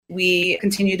We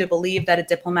continue to believe that a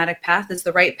diplomatic path is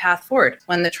the right path forward.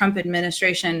 When the Trump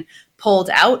administration pulled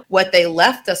out, what they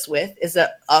left us with is a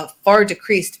far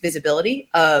decreased visibility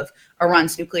of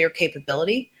Iran's nuclear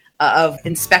capability, of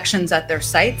inspections at their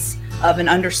sites, of an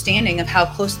understanding of how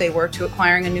close they were to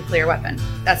acquiring a nuclear weapon.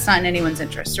 That's not in anyone's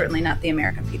interest, certainly not the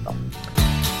American people.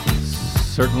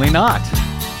 Certainly not.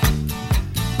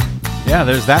 Yeah,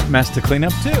 there's that mess to clean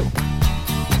up too.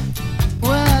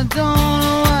 Well, I don't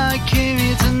know why I came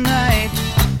here tonight.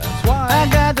 That's why. I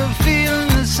got the feeling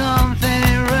that something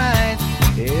ain't right.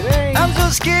 It ain't. I'm so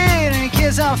scared in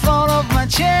case I fall off my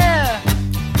chair.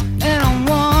 And I'm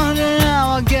wondering how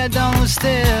I'll get down the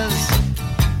stairs.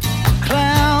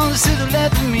 Clowns to the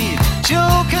left of me,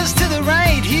 jokers to the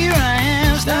right. Here I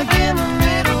am, stuck in the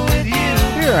middle with you.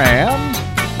 Here I am.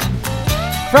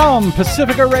 From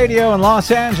Pacifica Radio in Los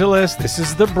Angeles, this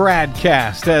is the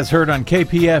BradCast, as heard on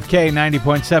KPFK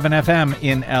 90.7 FM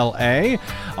in LA.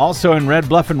 Also in Red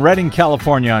Bluff and Redding,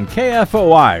 California on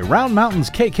KFOI, Round Mountains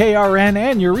KKRN,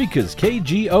 and Eureka's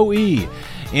KGOE.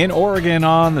 In Oregon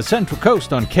on the Central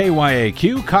Coast on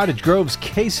KYAQ, Cottage Grove's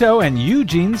KSO, and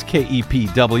Eugene's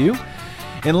KEPW.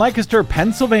 In Lancaster,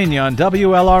 Pennsylvania on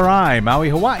WLRI, Maui,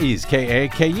 Hawaii's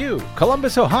KAKU,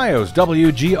 Columbus, Ohio's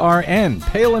WGRN,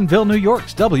 Palinville, New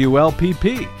York's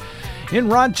WLPP. In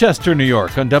Rochester, New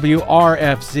York on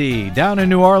WRFZ, down in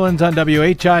New Orleans on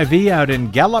WHIV, out in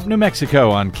Gallup, New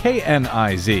Mexico on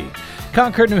KNIZ.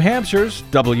 Concord, New Hampshire's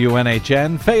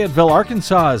WNHN, Fayetteville,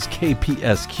 Arkansas's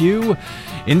KPSQ,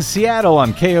 in Seattle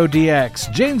on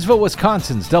KODX, Janesville,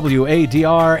 Wisconsin's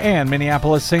WADR, and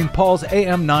Minneapolis, St. Paul's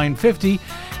AM 950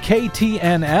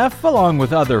 KTNF, along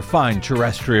with other fine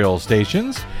terrestrial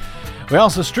stations. We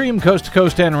also stream coast to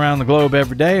coast and around the globe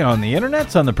every day on the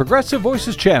internets on the Progressive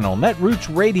Voices channel,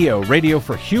 Netroots Radio, Radio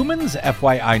for Humans,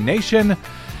 FYI Nation,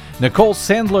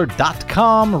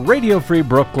 NicoleSandler.com, Radio Free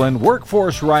Brooklyn,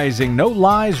 Workforce Rising, No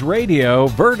Lies Radio,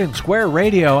 Verdant Square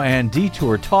Radio, and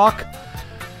Detour Talk.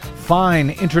 Fine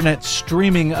internet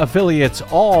streaming affiliates,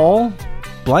 all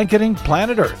blanketing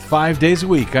planet Earth 5 days a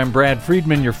week. I'm Brad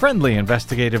Friedman, your friendly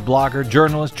investigative blogger,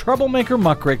 journalist, troublemaker,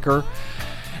 muckraker,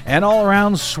 and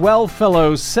all-around swell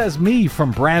fellow, says me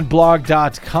from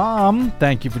bradblog.com.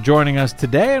 Thank you for joining us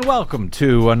today, and welcome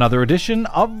to another edition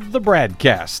of the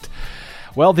BradCast.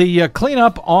 Well, the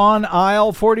cleanup on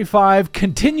aisle 45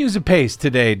 continues apace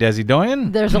today, Desi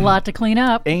Doyen. There's a lot to clean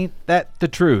up. Ain't that the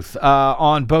truth?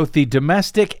 On both the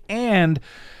domestic and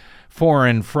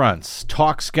foreign fronts.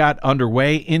 Talks got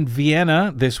underway in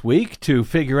Vienna this week to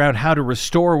figure out how to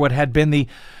restore what had been the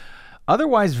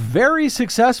otherwise very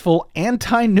successful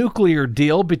anti-nuclear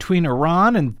deal between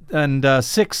Iran and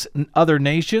 6 other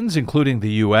nations, including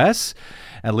the U.S.,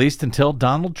 at least until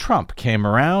Donald Trump came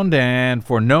around and,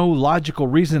 for no logical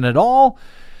reason at all,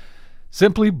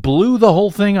 simply blew the whole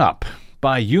thing up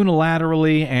by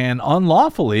unilaterally and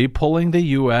unlawfully pulling the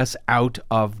U.S. out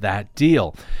of that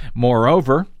deal.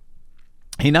 Moreover,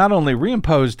 he not only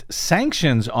reimposed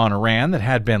sanctions on Iran that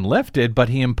had been lifted, but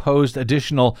he imposed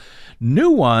additional new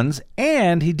ones,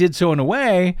 and he did so in a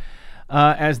way,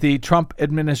 as the Trump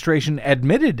administration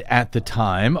admitted at the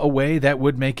time, a way that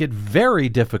would make it very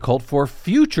difficult for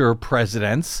future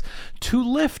presidents to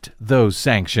lift those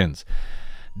sanctions.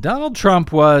 Donald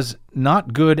Trump was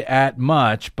not good at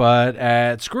much, but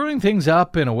at screwing things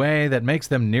up in a way that makes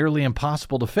them nearly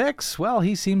impossible to fix, well,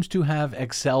 he seems to have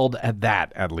excelled at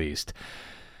that, at least.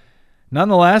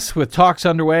 Nonetheless, with talks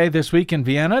underway this week in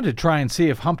Vienna to try and see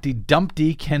if Humpty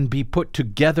Dumpty can be put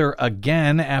together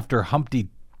again after Humpty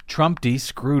Trumpty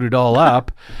screwed it all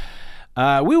up,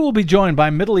 we will be joined by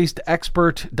Middle East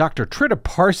expert Dr. Trita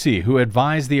Parsi, who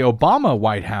advised the Obama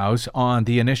White House on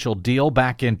the initial deal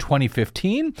back in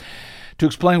 2015, to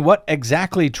explain what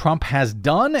exactly Trump has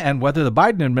done and whether the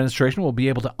Biden administration will be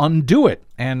able to undo it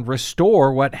and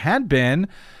restore what had been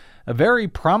a very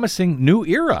promising new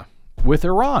era with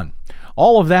Iran.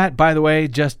 All of that, by the way,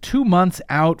 just 2 months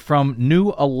out from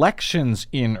new elections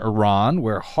in Iran,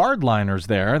 where hardliners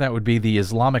there, that would be the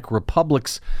Islamic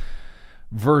Republic's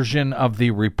version of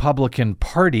the Republican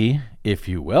Party, if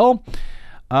you will,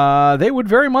 they would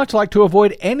very much like to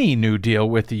avoid any new deal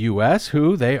with the U.S.,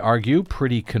 who, they argue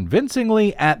pretty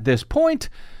convincingly at this point,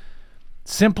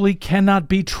 simply cannot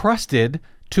be trusted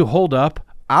to hold up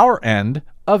our end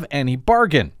of any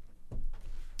bargain.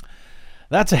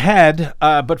 That's ahead,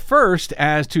 but first,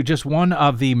 as to just one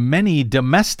of the many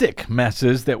domestic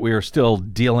messes that we are still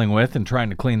dealing with and trying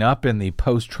to clean up in the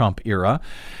post-Trump era,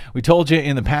 we told you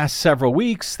in the past several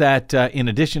weeks that in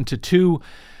addition to 2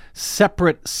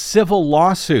 separate civil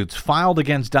lawsuits filed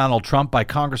against Donald Trump by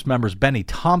Congress members Benny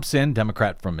Thompson,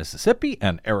 Democrat from Mississippi,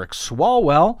 and Eric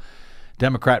Swalwell,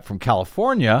 Democrat from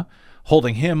California,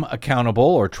 holding him accountable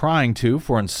or trying to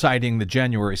for inciting the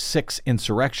January 6th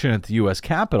insurrection at the U.S.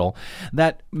 Capitol,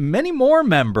 that many more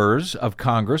members of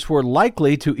Congress were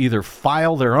likely to either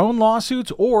file their own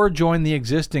lawsuits or join the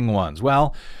existing ones.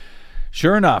 Well,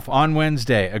 sure enough, on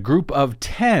Wednesday, a group of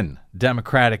 10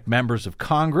 Democratic members of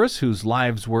Congress whose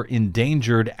lives were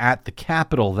endangered at the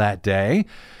Capitol that day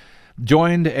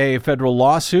joined a federal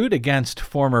lawsuit against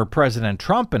former President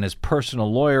Trump and his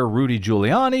personal lawyer, Rudy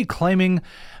Giuliani, claiming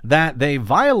that they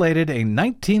violated a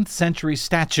 19th century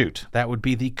statute. That would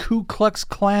be the Ku Klux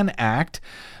Klan Act,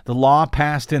 the law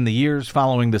passed in the years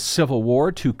following the Civil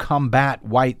War to combat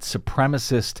white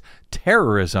supremacist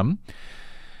terrorism,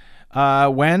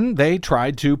 when they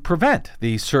tried to prevent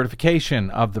the certification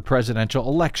of the presidential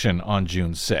election on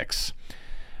June 6.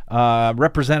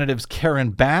 Representatives Karen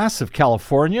Bass of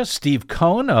California, Steve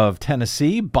Cohen of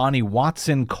Tennessee, Bonnie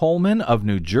Watson Coleman of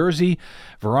New Jersey,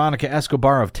 Veronica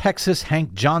Escobar of Texas,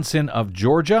 Hank Johnson of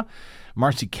Georgia,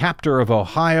 Marcy Kaptur of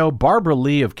Ohio, Barbara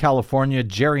Lee of California,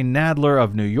 Jerry Nadler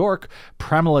of New York,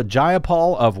 Pramila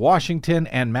Jayapal of Washington,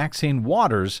 and Maxine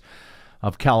Waters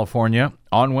of California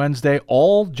on Wednesday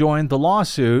all joined the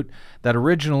lawsuit that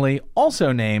originally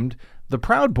also named the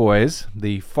Proud Boys,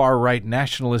 the far-right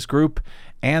nationalist group,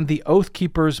 and the Oath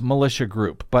Keepers militia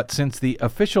group. But since the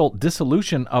official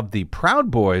dissolution of the Proud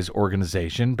Boys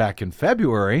organization back in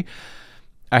February,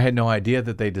 I had no idea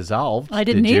that they dissolved. I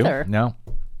didn't either. No.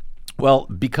 Well,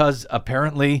 because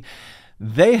apparently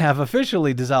they have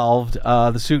officially dissolved.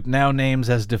 The suit now names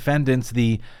as defendants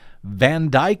the Van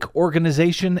Dyke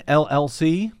Organization,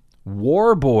 LLC,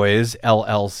 War Boys,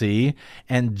 LLC,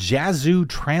 and Yazoo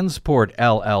Transport,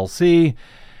 LLC,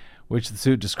 which the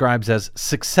suit describes as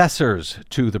successors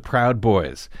to the Proud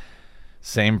Boys.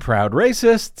 Same proud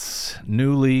racists,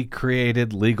 newly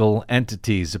created legal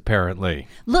entities, apparently.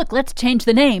 Look, let's change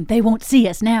the name. They won't see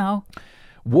us now.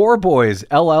 War Boys,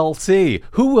 LLC.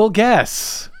 Who will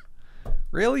guess?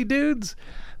 Really, dudes?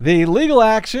 The legal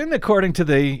action, according to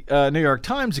the New York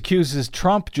Times, accuses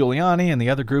Trump, Giuliani, and the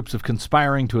other groups of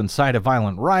conspiring to incite a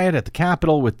violent riot at the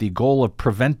Capitol with the goal of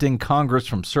preventing Congress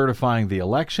from certifying the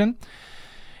election.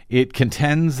 It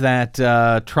contends that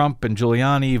Trump and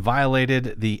Giuliani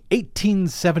violated the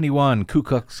 1871 Ku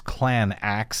Klux Klan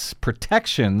Act's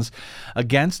protections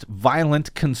against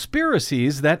violent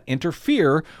conspiracies that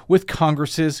interfere with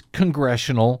Congress's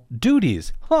congressional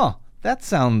duties. That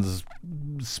sounds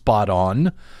spot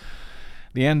on.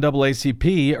 The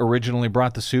NAACP originally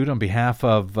brought the suit on behalf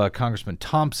of Congressman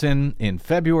Thompson in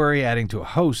February, adding to a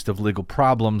host of legal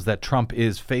problems that Trump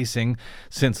is facing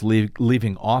since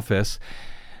leaving office.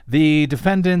 The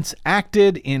defendants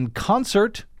acted in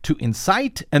concert to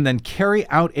incite and then carry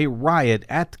out a riot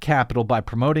at the Capitol by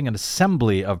promoting an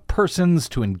assembly of persons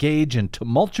to engage in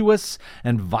tumultuous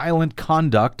and violent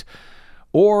conduct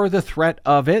or the threat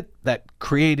of it that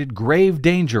created grave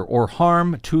danger or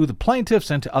harm to the plaintiffs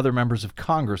and to other members of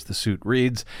Congress, the suit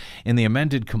reads. In the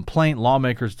amended complaint,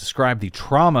 lawmakers describe the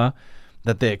trauma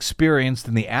that they experienced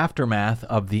in the aftermath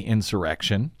of the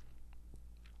insurrection.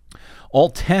 All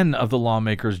 10 of the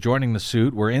lawmakers joining the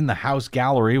suit were in the House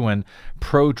gallery when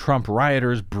pro-Trump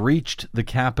rioters breached the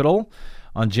Capitol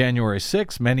on January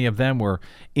 6. Many of them were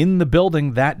in the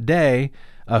building that day,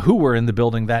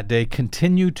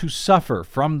 continue to suffer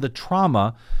from the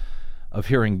trauma of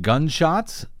hearing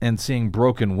gunshots and seeing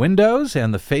broken windows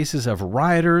and the faces of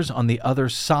rioters on the other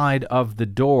side of the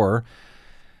door.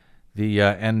 The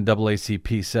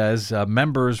NAACP says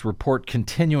members report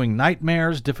continuing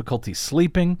nightmares, difficulty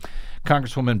sleeping.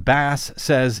 Congresswoman Bass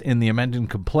says in the amended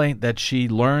complaint that she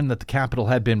learned that the Capitol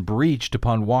had been breached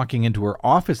upon walking into her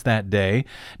office that day,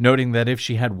 noting that if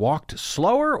she had walked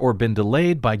slower or been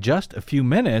delayed by just a few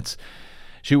minutes,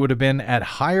 she would have been at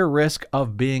higher risk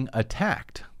of being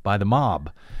attacked by the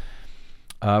mob.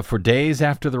 For days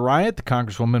after the riot, the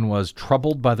Congresswoman was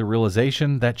troubled by the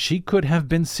realization that she could have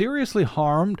been seriously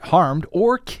harmed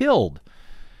or killed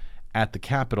at the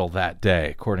Capitol that day,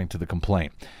 according to the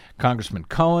complaint. Congressman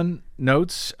Cohen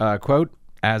notes, quote,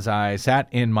 "As I sat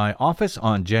in my office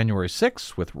on January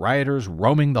 6th with rioters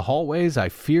roaming the hallways, I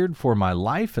feared for my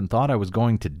life and thought I was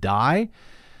going to die,"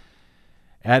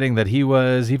 adding that he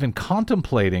was even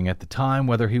contemplating at the time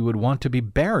whether he would want to be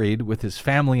buried with his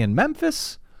family in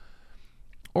Memphis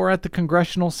or at the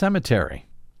Congressional Cemetery.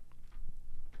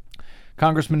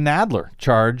 Congressman Nadler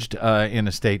charged in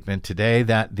a statement today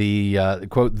that the,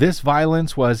 quote, "This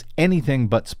violence was anything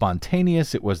but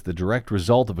spontaneous. It was the direct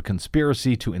result of a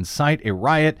conspiracy to incite a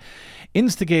riot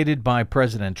instigated by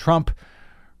President Trump,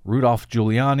 Rudolph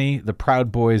Giuliani, the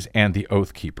Proud Boys, and the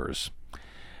Oath Keepers."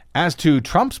 As to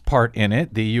Trump's part in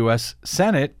it, the U.S.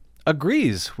 Senate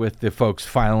agrees with the folks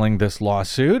filing this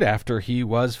lawsuit after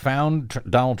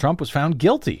Donald Trump was found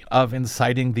guilty of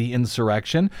inciting the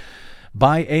insurrection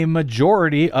by a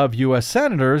majority of U.S.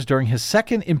 senators during his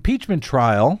second impeachment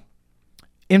trial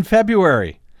in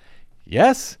February.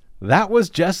 Yes, that was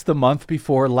just the month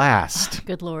before last.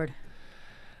 Good Lord.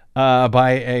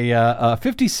 By a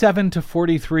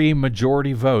 57-43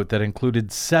 majority vote that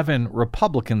included 7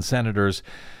 Republican senators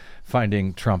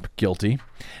finding Trump guilty.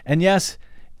 And yes,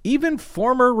 even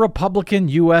former Republican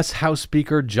U.S. House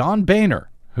Speaker John Boehner,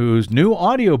 whose new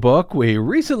audiobook we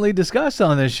recently discussed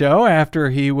on this show after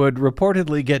he would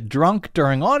reportedly get drunk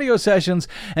during audio sessions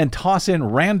and toss in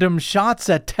random shots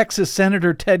at Texas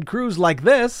Senator Ted Cruz like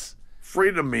this.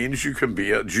 Freedom means you can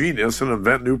be a genius and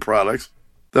invent new products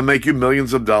that make you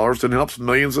millions of dollars and helps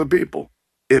millions of people.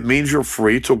 It means you're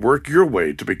free to work your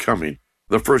way to becoming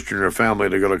the first in your family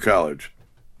to go to college.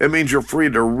 It means you're free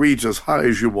to reach as high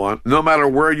as you want, no matter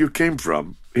where you came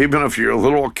from, even if you're a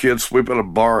little kid sweeping a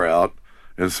bar out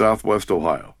in Southwest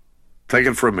Ohio. Take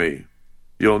it from me.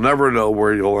 You'll never know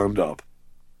where you'll end up.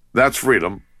 That's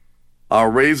freedom. I'll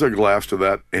raise a glass to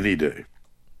that any day.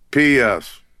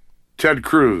 P.S. Ted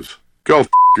Cruz, go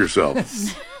yourself.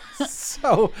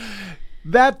 So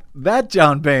that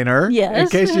John Boehner, Yes. in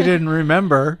case you didn't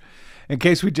remember, in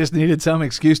case we just needed some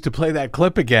excuse to play that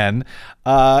clip again,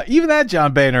 even that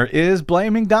John Boehner is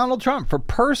blaming Donald Trump for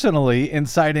personally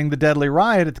inciting the deadly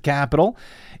riot at the Capitol.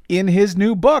 In his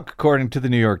new book, according to the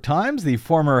New York Times, the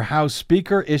former House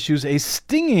Speaker issues a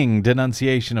stinging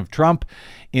denunciation of Trump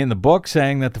in the book,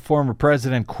 saying that the former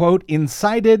president, quote,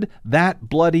 incited that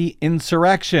bloody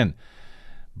insurrection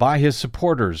by his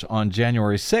supporters on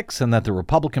January 6th, and that the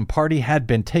Republican Party had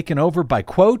been taken over by,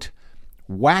 quote,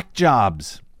 whack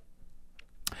jobs.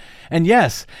 And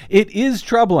yes, it is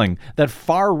troubling that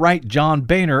far-right John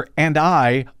Boehner and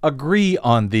I agree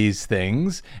on these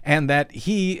things, and that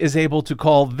he is able to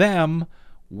call them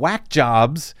whack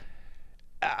jobs.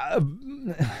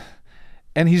 And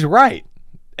he's right.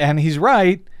 And he's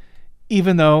right,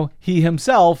 even though he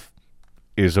himself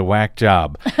is a whack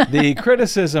job. The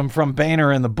criticism from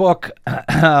Boehner in the book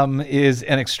is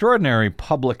an extraordinary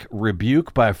public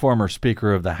rebuke by a former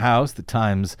Speaker of the House. The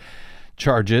Times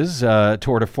charges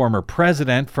toward a former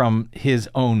president from his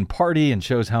own party and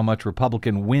shows how much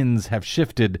Republican winds have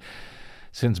shifted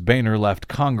since Boehner left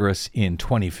Congress in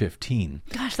 2015.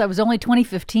 Gosh, that was only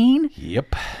 2015?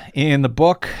 Yep. In the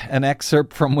book, an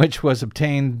excerpt of which was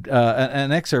obtained by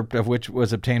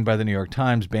the New York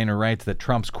Times, Boehner writes that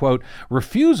Trump's, quote,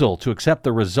 refusal to accept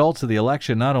the results of the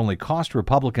election not only cost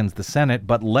Republicans the Senate,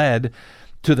 but led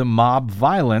to the mob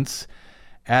violence,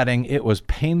 adding it was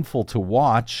painful to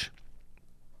watch.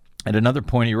 At another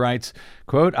point, he writes,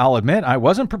 quote, I'll admit I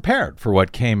wasn't prepared for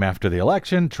what came after the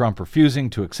election, Trump refusing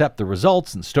to accept the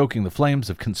results and stoking the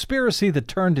flames of conspiracy that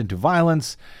turned into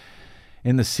violence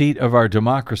in the seat of our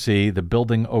democracy, the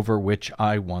building over which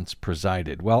I once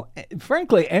presided. Well,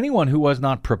 frankly, anyone who was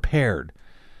not prepared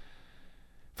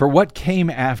for what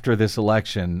came after this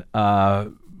election,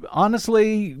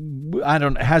 honestly,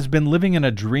 has been living in a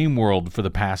dream world for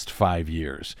the past 5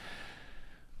 years.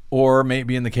 Or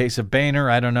maybe in the case of Boehner,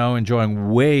 I don't know, enjoying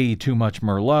way too much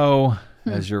Merlot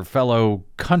as your fellow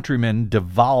countrymen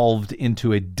devolved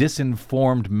into a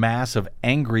disinformed mass of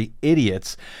angry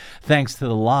idiots thanks to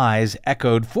the lies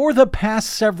echoed for the past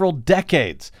several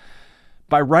decades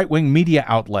by right-wing media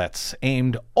outlets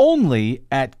aimed only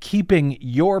at keeping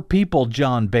your people,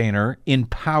 John Boehner, in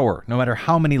power, no matter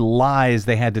how many lies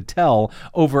they had to tell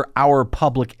over our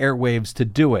public airwaves to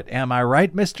do it. Am I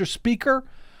right, Mr. Speaker?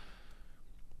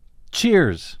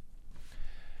 Cheers.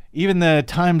 Even the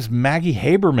Times' Maggie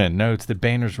Haberman notes that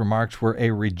Boehner's remarks were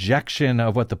a rejection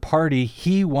of what the party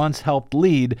he once helped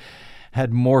lead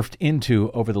had morphed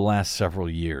into over the last several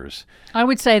years. I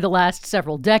would say the last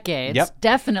several decades. Yep.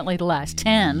 Definitely the last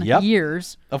 10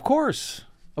 years. Of course.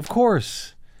 Of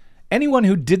course. Anyone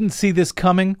who didn't see this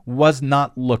coming was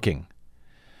not looking.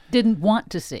 Didn't want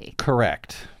to see.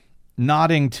 Correct.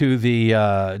 Nodding to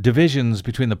the divisions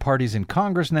between the parties in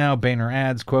Congress now, Boehner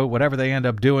adds, quote, whatever they end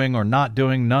up doing or not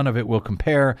doing, none of it will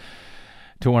compare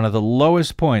to one of the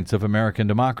lowest points of American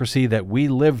democracy that we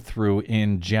lived through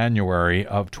in January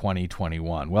of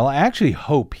 2021. Well, I actually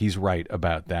hope he's right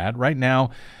about that. Right now,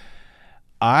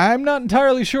 I'm not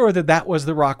entirely sure that that was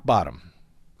the rock bottom.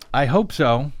 I hope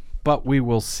so, but we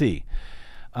will see.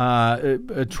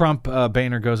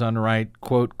 Boehner goes on to write,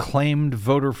 quote, claimed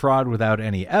voter fraud without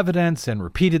any evidence and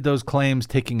repeated those claims,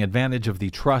 taking advantage of the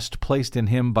trust placed in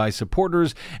him by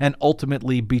supporters and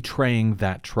ultimately betraying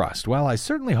that trust. Well, I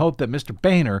certainly hope that Mr.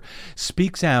 Boehner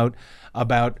speaks out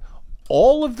about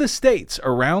all of the states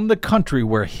around the country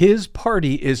where his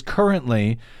party is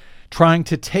currently trying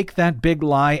to take that big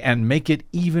lie and make it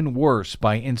even worse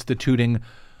by instituting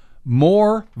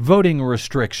more voting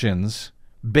restrictions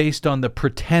based on the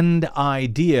pretend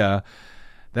idea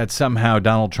that somehow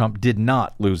Donald Trump did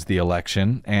not lose the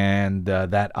election, and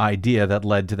that idea that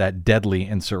led to that deadly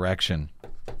insurrection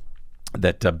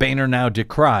that Boehner now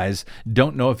decries.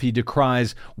 Don't know if he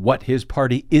decries what his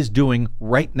party is doing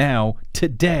right now,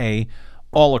 today,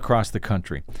 all across the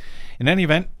country. In any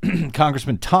event,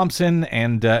 Congressman Thompson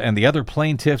and the other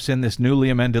plaintiffs in this newly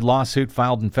amended lawsuit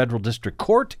filed in federal district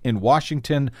court in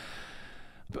Washington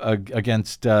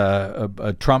against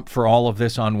Trump for all of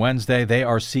this on Wednesday. They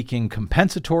are seeking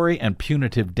compensatory and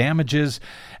punitive damages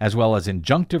as well as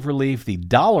injunctive relief. The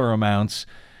dollar amounts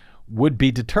would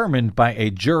be determined by a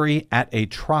jury at a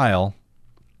trial,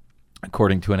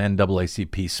 according to an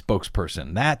NAACP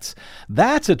spokesperson.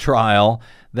 That's a trial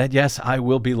that, yes, I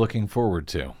will be looking forward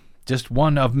to. Just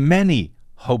one of many,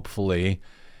 hopefully,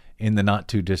 in the not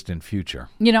too distant future.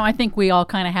 You know, I think we all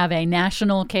kind of have a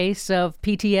national case of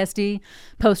PTSD,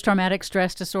 post-traumatic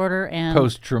stress disorder, and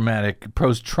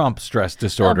post-Trump stress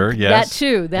disorder. Yes,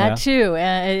 that too.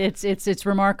 It's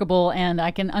remarkable, and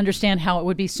I can understand how it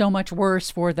would be so much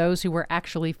worse for those who were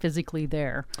actually physically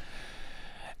there.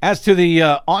 As to the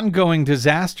ongoing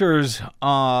disasters,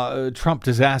 Trump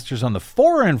disasters on the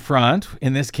foreign front,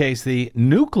 in this case, the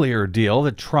nuclear deal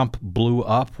that Trump blew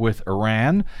up with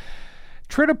Iran,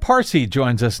 Trita Parsi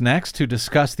joins us next to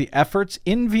discuss the efforts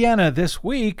in Vienna this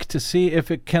week to see if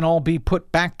it can all be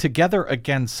put back together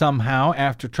again somehow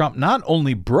after Trump not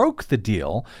only broke the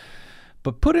deal,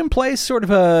 but put in place sort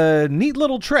of a neat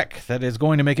little trick that is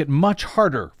going to make it much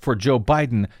harder for Joe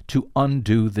Biden to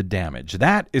undo the damage.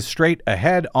 That is straight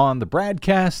ahead on the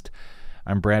BradCast.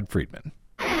 I'm Brad Friedman.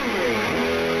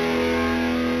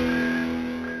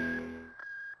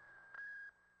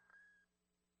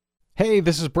 Hey,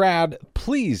 this is Brad.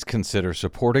 Please consider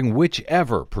supporting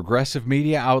whichever progressive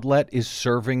media outlet is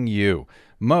serving you.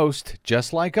 Most,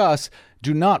 just like us,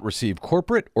 do not receive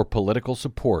corporate or political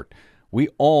support. We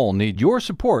all need your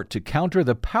support to counter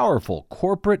the powerful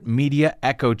corporate media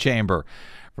echo chamber.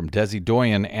 From Desi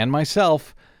Doyen and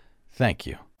myself, thank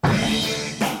you.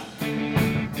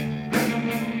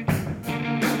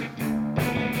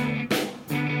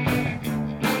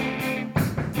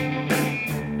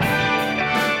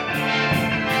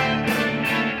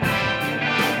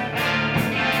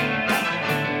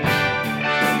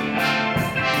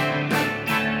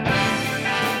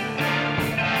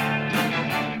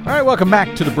 All right, welcome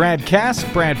back to the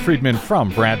BradCast. Brad Friedman from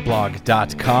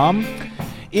bradblog.com.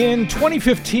 In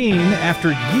 2015,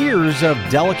 after years of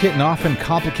delicate and often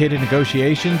complicated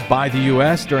negotiations by the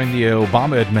U.S. during the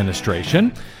Obama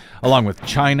administration, along with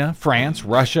China, France,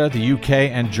 Russia, the UK,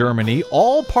 and Germany,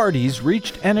 all parties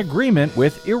reached an agreement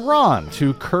with Iran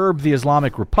to curb the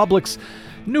Islamic Republic's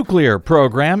nuclear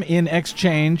program in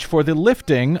exchange for the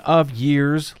lifting of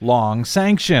years-long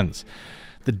sanctions.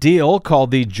 The deal, called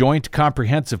the Joint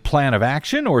Comprehensive Plan of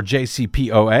Action, or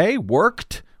JCPOA,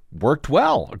 worked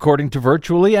well, according to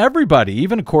virtually everybody,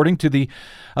 even according to the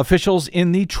officials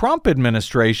in the Trump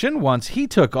administration once he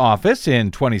took office in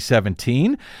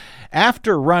 2017,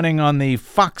 after running on the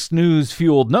Fox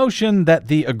News-fueled notion that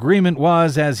the agreement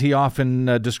was, as he often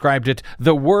described it,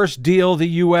 the worst deal the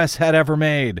U.S. had ever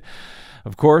made.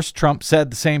 Of course, Trump said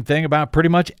the same thing about pretty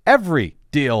much every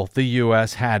deal the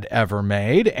U.S. had ever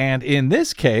made, and in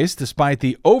this case, despite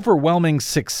the overwhelming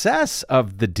success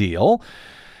of the deal,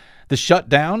 the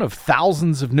shutdown of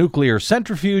thousands of nuclear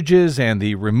centrifuges and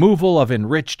the removal of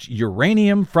enriched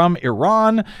uranium from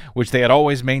Iran, which they had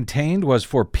always maintained was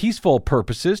for peaceful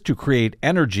purposes to create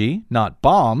energy, not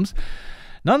bombs.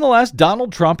 Nonetheless,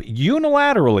 Donald Trump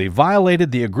unilaterally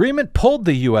violated the agreement, pulled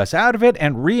the U.S. out of it,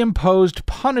 and reimposed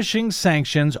punishing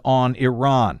sanctions on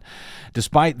Iran.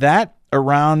 Despite that,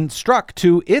 Iran struck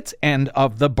to its end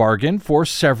of the bargain for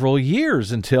several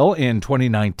years until, in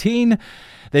 2019,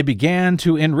 they began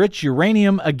to enrich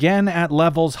uranium again at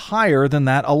levels higher than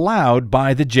that allowed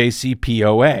by the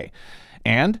JCPOA.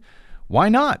 And why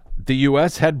not? The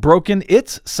U.S. had broken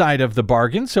its side of the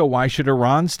bargain, so why should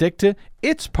Iran stick to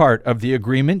its part of the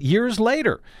agreement years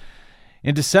later?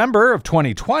 In December of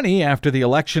 2020, after the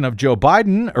election of Joe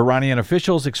Biden, Iranian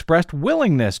officials expressed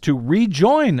willingness to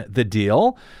rejoin the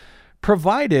deal,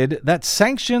 provided that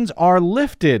sanctions are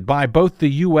lifted by both the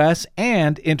U.S.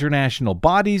 and international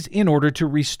bodies in order to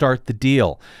restart the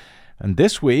deal. And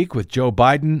this week, with Joe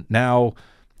Biden now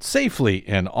safely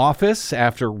in office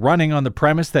after running on the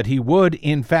premise that he would,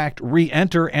 in fact,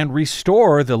 re-enter and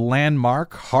restore the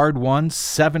landmark, hard-won,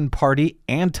 seven-party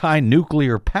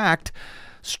anti-nuclear pact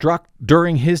struck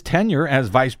during his tenure as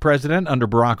vice president under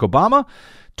Barack Obama,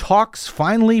 talks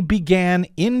finally began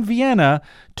in Vienna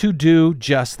to do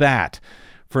just that.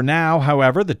 For now,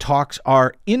 however, the talks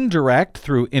are indirect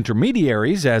through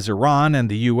intermediaries as Iran and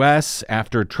the U.S.,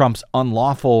 after Trump's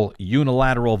unlawful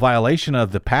unilateral violation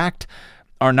of the pact,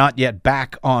 are not yet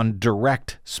back on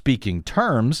direct speaking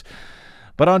terms.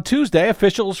 But on Tuesday,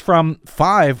 officials from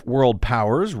 5 world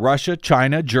powers, Russia,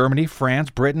 China, Germany, France,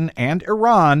 Britain, and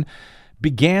Iran,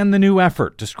 began the new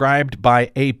effort, described by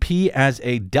AP as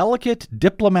a delicate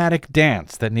diplomatic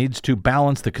dance that needs to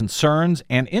balance the concerns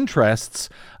and interests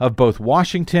of both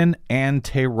Washington and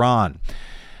Tehran.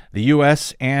 The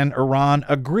U.S. and Iran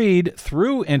agreed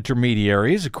through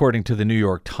intermediaries, according to the New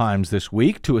York Times this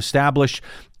week, to establish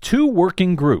 2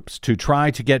 working groups to try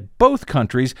to get both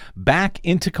countries back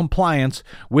into compliance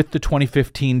with the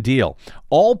 2015 deal.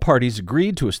 All parties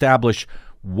agreed to establish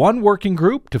one working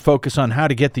group to focus on how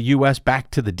to get the U.S. back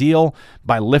to the deal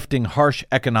by lifting harsh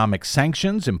economic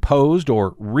sanctions imposed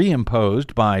or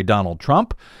reimposed by Donald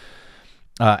Trump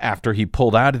after he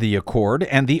pulled out of the accord.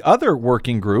 And the other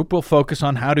working group will focus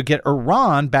on how to get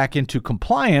Iran back into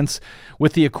compliance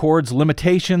with the accord's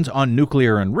limitations on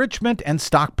nuclear enrichment and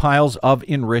stockpiles of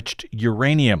enriched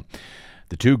uranium.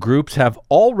 The 2 groups have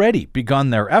already begun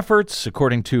their efforts,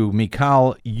 according to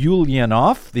Mikhail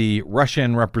Ulyanov, the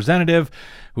Russian representative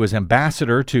who is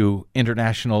ambassador to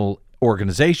international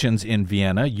organizations in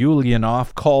Vienna.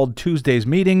 Ulyanov called Tuesday's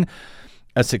meeting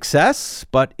a success,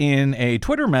 but in a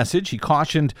Twitter message, he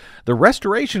cautioned the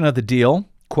restoration of the deal,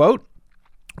 quote,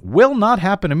 will not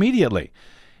happen immediately.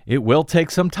 It will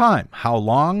take some time. How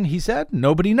long, he said,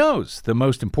 nobody knows. The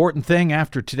most important thing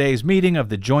after today's meeting of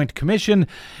the Joint Commission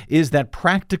is that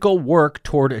practical work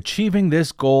toward achieving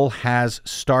this goal has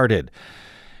started.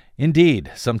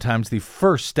 Indeed, sometimes the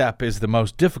first step is the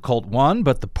most difficult one,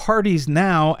 but the parties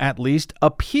now at least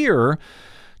appear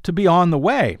to be on the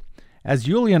way. As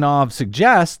Ulyanov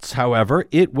suggests, however,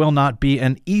 it will not be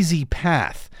an easy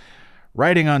path.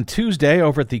 Writing on Tuesday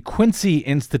over at the Quincy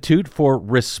Institute for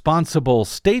Responsible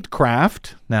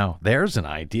Statecraft, now there's an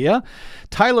idea,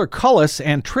 Tyler Cullis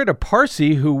and Trita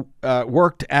Parsi, who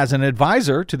worked as an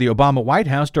advisor to the Obama White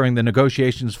House during the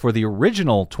negotiations for the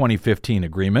original 2015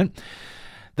 agreement,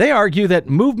 they argue that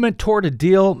movement toward a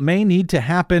deal may need to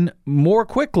happen more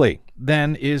quickly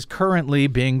than is currently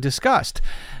being discussed.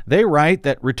 They write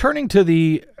that returning to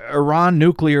the Iran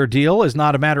nuclear deal is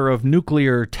not a matter of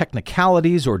nuclear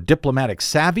technicalities or diplomatic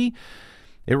savvy.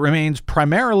 It remains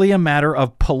primarily a matter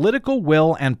of political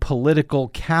will and political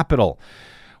capital.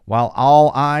 While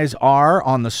all eyes are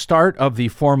on the start of the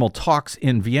formal talks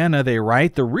in Vienna, they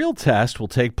write, the real test will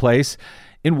take place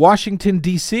in Washington,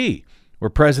 D.C., where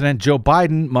President Joe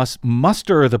Biden must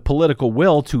muster the political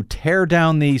will to tear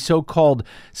down the so-called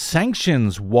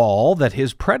sanctions wall that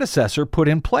his predecessor put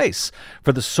in place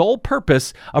for the sole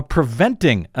purpose of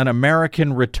preventing an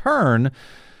American return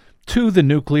to the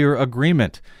nuclear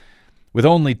agreement. With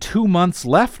only 2 months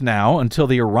left now until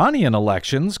the Iranian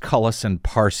elections, Cullis and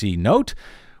Parsi note,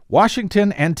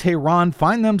 Washington and Tehran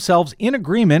find themselves in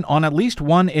agreement on at least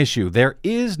one issue. There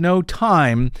is no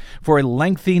time for a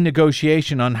lengthy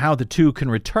negotiation on how the two can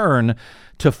return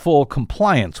to full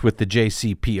compliance with the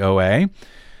JCPOA.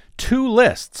 2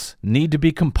 lists need to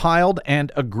be compiled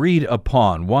and agreed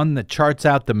upon, one that charts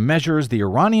out the measures the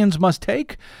Iranians must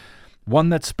take, one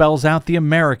that spells out the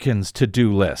Americans' to-do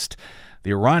list.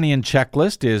 The Iranian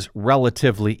checklist is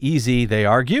relatively easy, they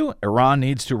argue. Iran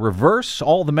needs to reverse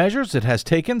all the measures it has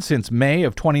taken since May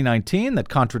of 2019 that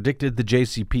contradicted the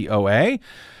JCPOA.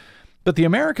 But the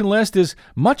American list is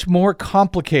much more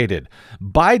complicated.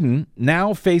 Biden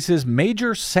now faces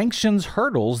major sanctions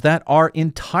hurdles that are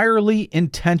entirely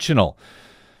intentional.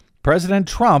 President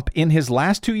Trump, in his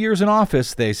last 2 years in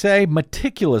office, they say,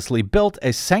 meticulously built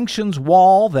a sanctions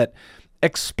wall that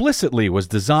explicitly was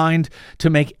designed to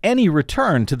make any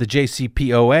return to the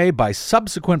JCPOA by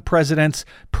subsequent presidents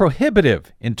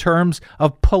prohibitive in terms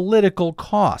of political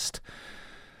cost.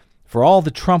 For all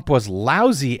that Trump was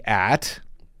lousy at,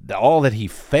 all that he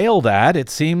failed at, it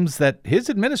seems that his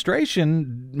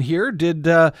administration here did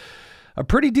a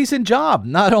pretty decent job,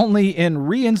 not only in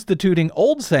reinstituting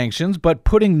old sanctions, but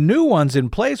putting new ones in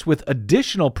place with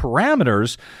additional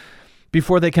parameters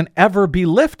before they can ever be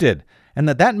lifted. And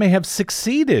that may have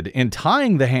succeeded in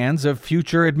tying the hands of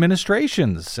future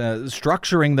administrations,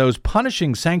 structuring those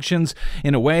punishing sanctions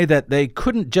in a way that they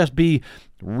couldn't just be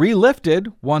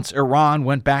relifted once Iran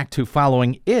went back to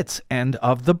following its end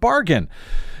of the bargain.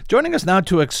 Joining us now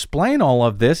to explain all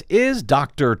of this is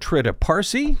Dr. Trita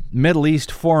Parsi, Middle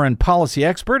East foreign policy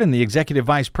expert and the executive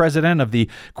vice president of the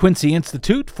Quincy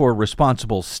Institute for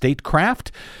Responsible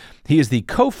Statecraft. He is the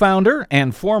co-founder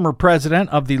and former president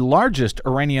of the largest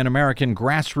Iranian-American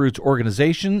grassroots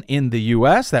organization in the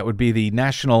U.S. That would be the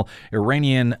National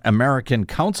Iranian-American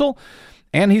Council.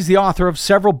 And he's the author of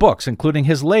several books, including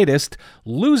his latest,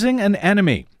 Losing an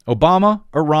Enemy, Obama,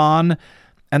 Iran,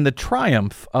 and the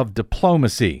Triumph of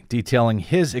Diplomacy, detailing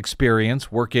his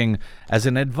experience working as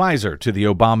an advisor to the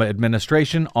Obama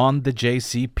administration on the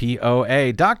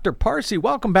JCPOA. Dr. Parsi,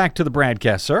 welcome back to the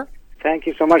BradCast, sir. Thank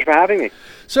you so much for having me.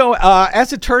 So,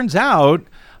 as it turns out,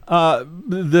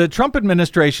 the Trump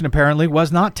administration apparently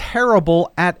was not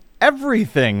terrible at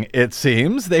everything, it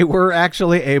seems. They were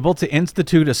actually able to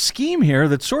institute a scheme here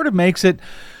that sort of makes it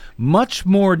much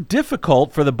more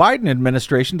difficult for the Biden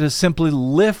administration to simply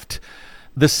lift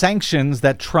the sanctions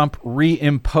that Trump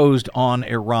reimposed on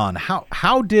Iran.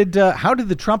 How did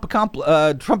the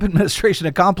Trump administration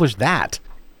accomplish that?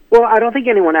 Well, I don't think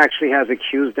anyone actually has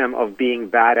accused them of being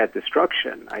bad at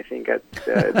destruction. I think at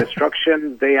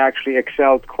destruction they actually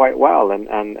excelled quite well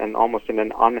and almost in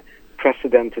an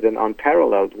unprecedented and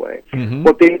unparalleled way. Mm-hmm.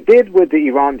 What they did with the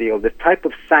Iran deal, the type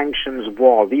of sanctions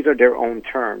wall, these are their own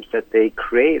terms that they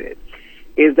created,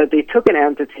 is that they took an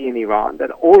entity in Iran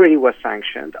that already was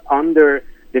sanctioned under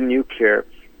the nuclear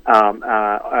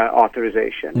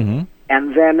authorization, mm-hmm.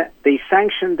 and then they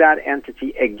sanctioned that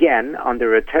entity again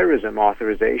under a terrorism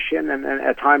authorization, and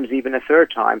at times even a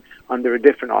third time under a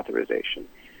different authorization.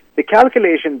 The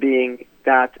calculation being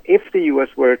that if the U.S.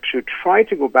 were to try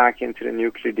to go back into the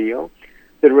nuclear deal,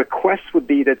 the request would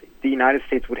be that the United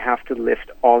States would have to lift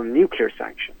all nuclear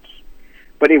sanctions,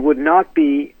 but it would not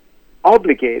be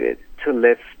obligated to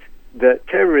lift the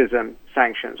terrorism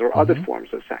sanctions or other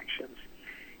forms of sanctions.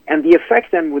 And the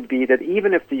effect then would be that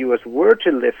even if the U.S. were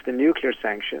to lift the nuclear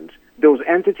sanctions, those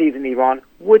entities in Iran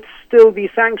would still be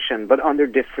sanctioned, but under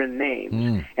different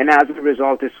names. And as a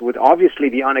result, this would obviously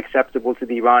be unacceptable to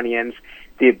the Iranians.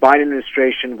 The Biden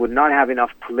administration would not have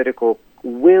enough political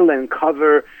will and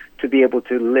cover to be able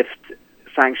to lift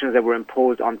sanctions that were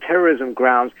imposed on terrorism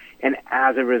grounds, and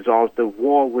as a result, the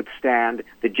wall would stand,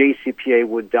 the JCPOA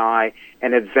would die,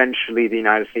 and eventually the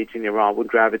United States and Iran would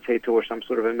gravitate towards some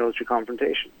sort of a military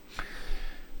confrontation.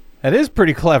 That is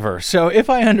pretty clever. So if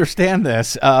I understand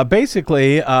this,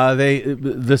 basically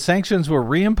the sanctions were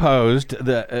reimposed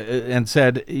and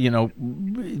said,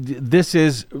 this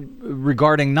is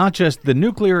regarding not just the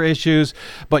nuclear issues,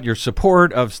 but your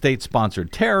support of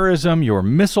state-sponsored terrorism, your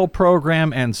missile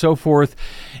program, and so forth.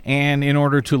 And in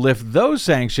order to lift those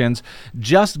sanctions,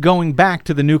 just going back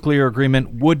to the nuclear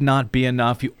agreement would not be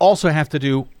enough. You also have to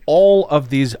do all of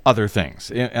these other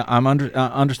things. I'm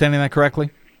understanding that correctly?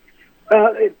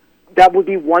 That would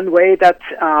be one way that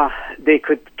they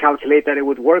could calculate that it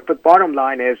would work. But bottom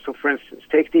line is, so for instance,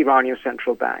 take the Iranian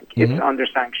Central Bank. Mm-hmm. It's under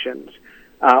sanctions,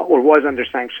 or was under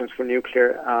sanctions for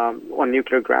nuclear, on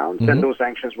nuclear grounds, and those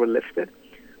sanctions were lifted.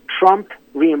 Trump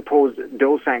reimposed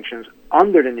those sanctions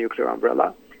under the nuclear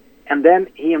umbrella, and then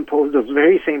he imposed those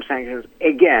very same sanctions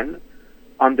again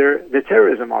under the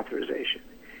terrorism authorization.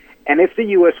 And if the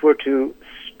U.S. were to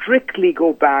strictly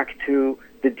go back to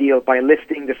the deal by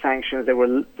lifting the sanctions that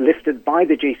were lifted by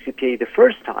the JCPOA the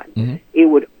first time, it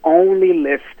would only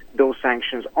lift those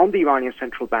sanctions on the Iranian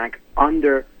Central Bank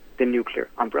under the nuclear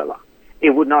umbrella.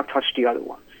 It would not touch the other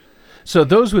ones. So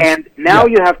those would... And now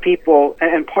you have people,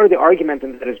 and part of the argument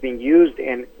that is being used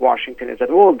in Washington is that,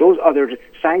 those other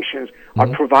sanctions are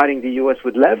providing the U.S.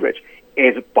 with leverage.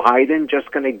 Is Biden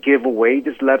just going to give away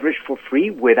this leverage for free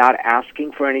without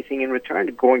asking for anything in return,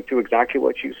 going through exactly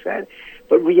what you said?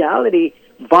 But reality,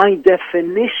 by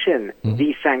definition,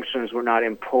 these sanctions were not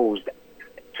imposed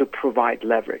to provide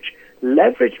leverage.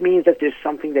 Leverage means that there's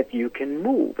something that you can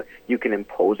move. You can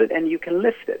impose it and you can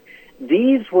lift it.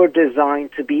 These were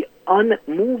designed to be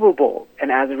unmovable,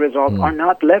 and as a result are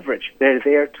not leverage. They're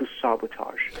there to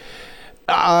sabotage.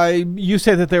 You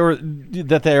say that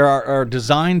they are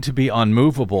designed to be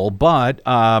unmovable, but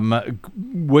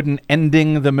wouldn't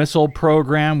ending the missile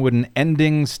program, wouldn't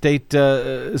ending state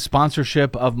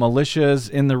sponsorship of militias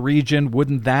in the region,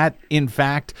 wouldn't that in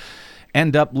fact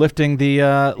end up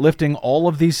lifting all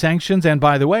of these sanctions? And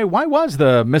by the way, why was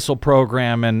the missile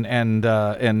program and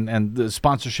the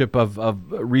sponsorship of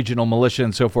regional militia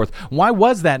and so forth, why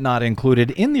was that not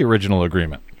included in the original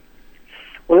agreement?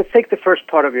 Well, let's take the first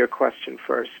part of your question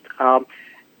first.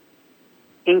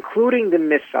 Including the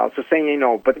missiles, so saying,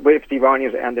 but if the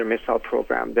Iranians end their missile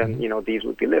program, then, these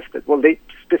would be lifted. Well, they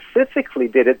specifically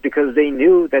did it because they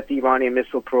knew that the Iranian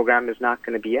missile program is not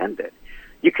going to be ended.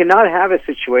 You cannot have a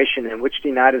situation in which the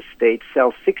United States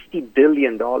sells $60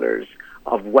 billion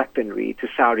of weaponry to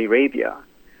Saudi Arabia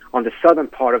on the southern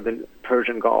part of the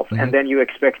Persian Gulf, and then you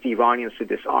expect the Iranians to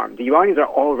disarm. The Iranians are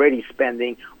already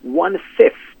spending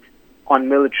 1/5 on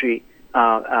military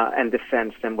and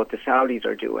defense than what the Saudis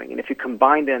are doing. And if you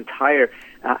combine the entire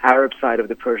Arab side of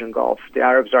the Persian Gulf, the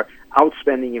Arabs are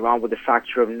outspending Iran with a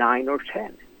factor of 9 or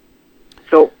 10.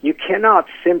 So you cannot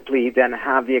simply then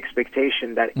have the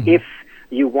expectation that if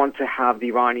you want to have the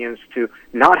Iranians to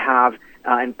not have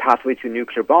a pathway to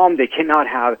nuclear bomb, they cannot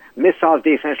have missiles,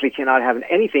 they essentially cannot have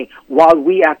anything, while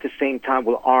we at the same time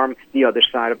will arm the other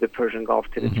side of the Persian Gulf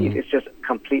to the teeth. It's just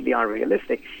completely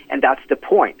unrealistic. And that's the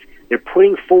point. They're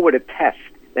putting forward a test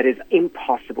that is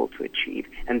impossible to achieve,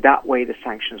 and that way the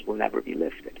sanctions will never be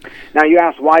lifted. Now you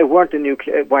ask, why weren't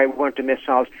the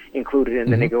missiles included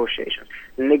in the negotiations?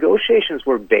 The negotiations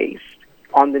were based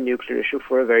on the nuclear issue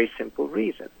for a very simple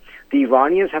reason. The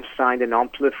Iranians have signed a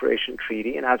non-proliferation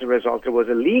treaty, and as a result there was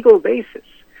a legal basis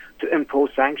to impose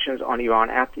sanctions on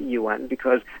Iran at the UN,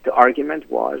 because the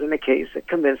argument was, in a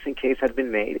convincing case had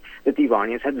been made that the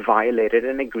Iranians had violated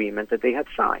an agreement that they had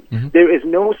signed. There is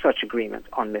no such agreement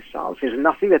on missiles. There's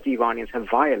nothing that the Iranians have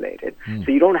violated.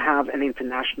 So you don't have an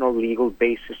international legal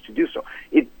basis to do so.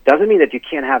 It doesn't mean that you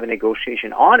can't have a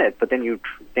negotiation on it, but then you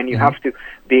have to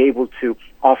be able to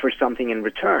offer something in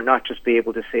return, not just be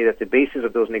able to say that the basis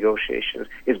of those negotiations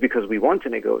is because we want to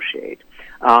negotiate,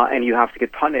 and you have to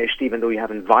get punished even though you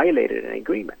haven't violated an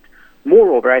agreement.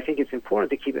 Moreover, I think it's important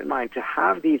to keep in mind, to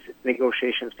have these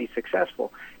negotiations be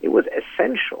successful, it was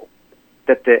essential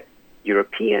that the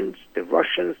Europeans, the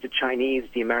Russians, the Chinese,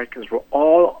 the Americans were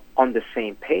all on the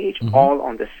same page, all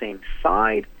on the same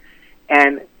side,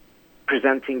 and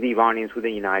presenting the Iranians with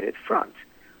a united front.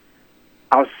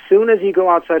 As soon as you go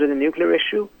outside of the nuclear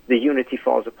issue, the unity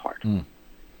falls apart.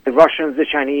 The Russians, the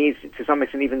Chinese, to some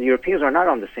extent even the Europeans, are not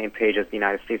on the same page as the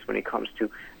United States when it comes to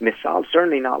missiles,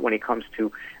 certainly not when it comes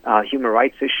to human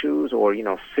rights issues or,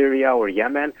 Syria or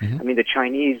Yemen. I mean, the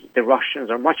Chinese, the Russians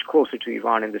are much closer to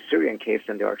Iran in the Syrian case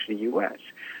than they are to the U.S.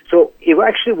 So it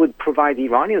actually would provide the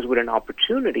Iranians with an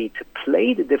opportunity to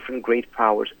play the different great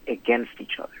powers against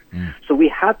each other. So we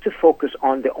had to focus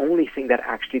on the only thing that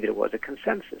actually there was a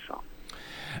consensus on.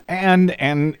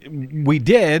 And we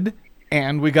did,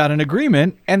 and we got an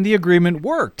agreement, and the agreement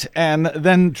worked. And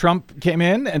then Trump came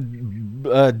in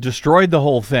and destroyed the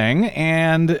whole thing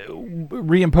and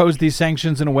reimposed these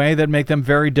sanctions in a way that make them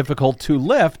very difficult to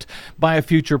lift by a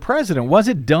future president. Was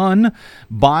it done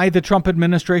by the Trump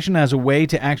administration as a way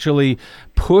to actually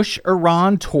push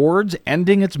Iran towards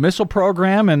ending its missile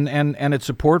program and its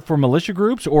support for militia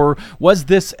groups? Or was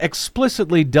this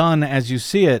explicitly done, as you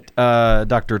see it,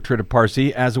 Dr. Trita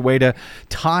Parsi, as a way to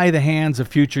tie the hands of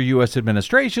future U.S.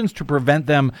 administrations to prevent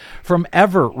them from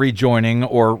ever rejoining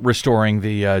or restoring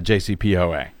the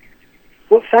JCPOA?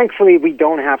 Well, thankfully, we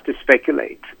don't have to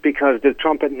speculate, because the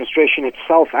Trump administration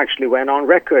itself actually went on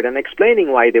record and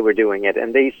explaining why they were doing it.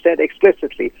 And they said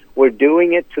explicitly, we're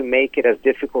doing it to make it as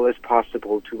difficult as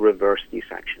possible to reverse these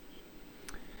sanctions.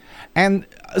 And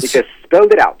they just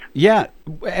spelled it out. Yeah.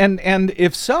 And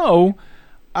if so,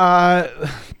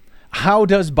 how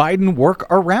does Biden work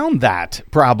around that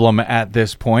problem at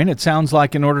this point? It sounds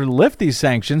like in order to lift these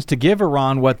sanctions, to give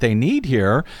Iran what they need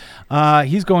here,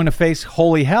 he's going to face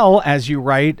holy hell, as you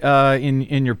write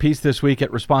in your piece this week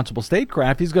at Responsible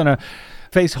Statecraft. He's going to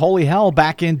face holy hell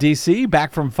back in D.C.,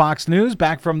 back from Fox News,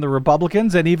 back from the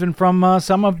Republicans, and even from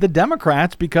some of the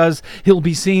Democrats, because he'll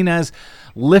be seen as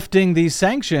lifting these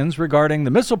sanctions regarding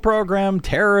the missile program,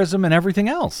 terrorism, and everything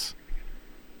else.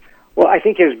 Well, I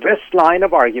think his best line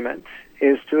of argument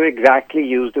is to exactly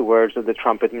use the words of the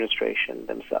Trump administration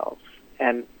themselves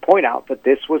and point out that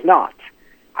this was not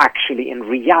actually in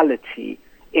reality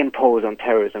imposed on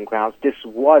terrorism grounds. This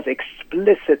was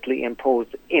explicitly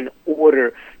imposed in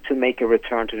order to make a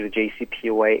return to the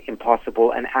JCPOA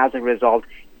impossible, and as a result,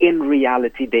 in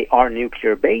reality, they are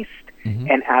nuclear-based,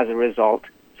 and as a result,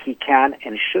 he can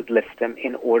and should lift them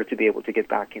in order to be able to get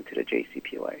back into the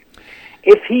JCPOA.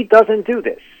 If he doesn't do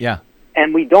this,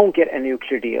 and we don't get a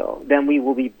nuclear deal, then we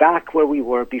will be back where we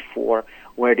were before,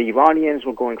 where the Iranians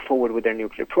were going forward with their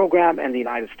nuclear program and the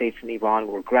United States and Iran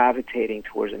were gravitating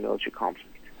towards a military conflict.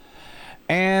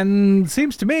 And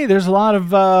seems to me there's a lot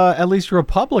of, at least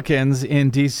Republicans in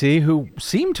D.C. who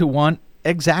seem to want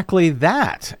exactly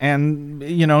that. And,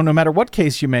 no matter what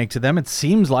case you make to them, it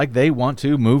seems like they want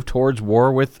to move towards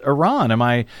war with Iran. Am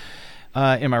I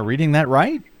reading that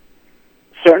right?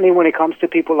 Certainly when it comes to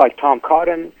people like Tom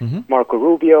Cotton, Marco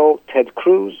Rubio, Ted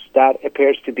Cruz, that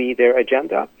appears to be their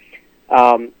agenda.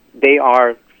 They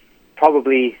are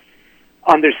probably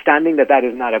understanding that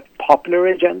is not a popular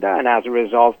agenda, and as a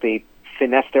result, they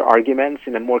finesse their arguments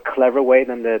in a more clever way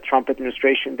than the Trump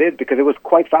administration did, because it was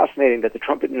quite fascinating that the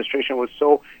Trump administration was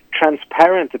so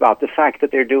transparent about the fact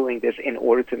that they're doing this in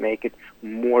order to make it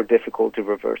more difficult to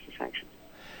reverse the sanctions.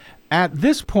 At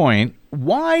this point,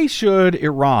 why should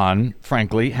Iran,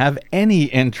 frankly, have any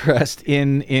interest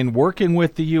in working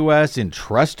with the U.S., in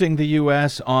trusting the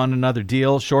U.S. on another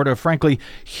deal, short of, frankly,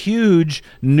 huge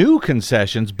new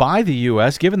concessions by the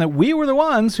U.S., given that we were the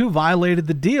ones who violated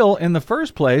the deal in the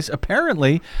first place,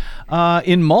 apparently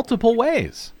in multiple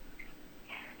ways?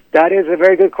 That is a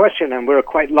very good question, and we're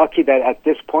quite lucky that at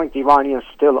this point the Iranians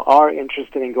still are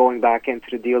interested in going back into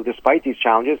the deal despite these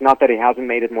challenges. Not that it hasn't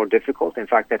made it more difficult. In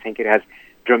fact, I think it has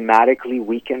dramatically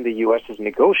weakened the U.S.'s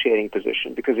negotiating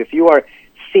position, because if you are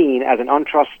seen as an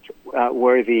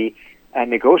untrustworthy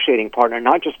negotiating partner,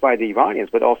 not just by the Iranians,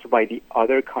 but also by the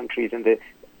other countries in the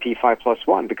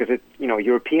P5+1, because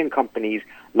European companies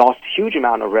lost huge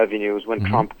amount of revenues when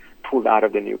Trump pulled out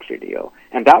of the nuclear deal.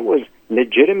 And that was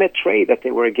legitimate trade that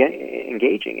they were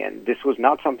engaging in. This was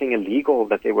not something illegal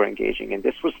that they were engaging in.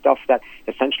 This was stuff that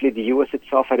essentially the U.S.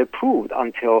 itself had approved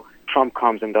until Trump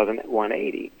comes and does a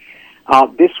 180.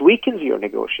 This weakens your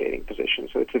negotiating position,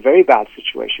 so it's a very bad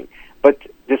situation. But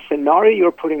the scenario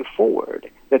you're putting forward,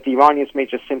 that the Iranians may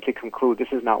just simply conclude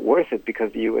this is not worth it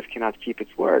because the U.S. cannot keep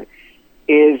its word,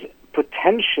 is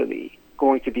potentially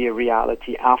going to be a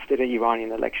reality after the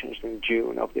Iranian elections in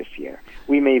June of this year.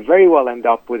 We may very well end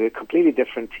up with a completely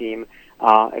different team,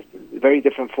 a very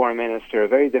different foreign minister, a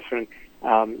very different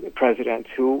president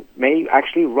who may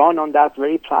actually run on that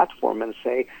very platform and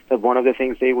say that one of the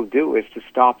things they will do is to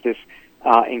stop this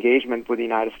engagement with the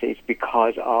United States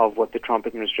because of what the Trump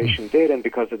administration did and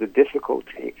because of the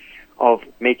difficulty of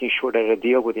making sure that a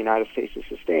deal with the United States is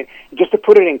sustained. Just to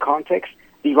put it in context,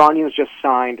 the Iranians just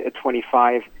signed a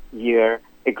 25-year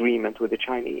agreement with the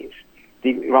Chinese. The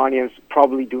Iranians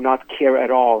probably do not care at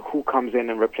all who comes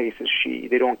in and replaces Xi.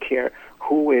 They don't care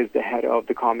who is the head of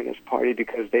the Communist Party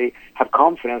because they have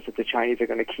confidence that the Chinese are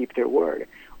going to keep their word.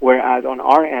 Whereas on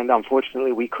our end,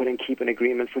 unfortunately, we couldn't keep an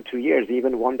agreement for 2 years,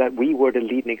 even one that we were the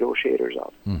lead negotiators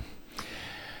of.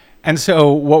 And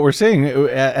so what we're seeing,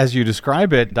 as you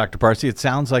describe it, Dr. Parsi, it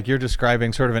sounds like you're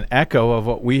describing sort of an echo of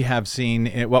what we have seen,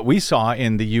 what we saw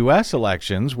in the U.S.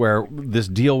 elections, where this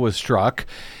deal was struck.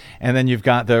 And then you've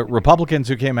got the Republicans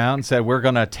who came out and said, we're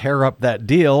going to tear up that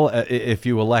deal if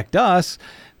you elect us.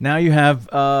 Now you have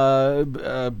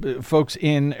folks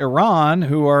in Iran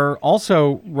who are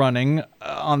also running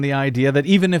on the idea that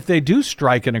even if they do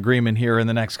strike an agreement here in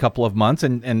the next couple of months,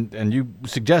 and you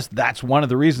suggest that's one of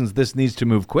the reasons this needs to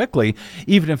move quickly,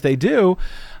 even if they do,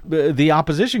 the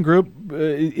opposition group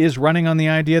is running on the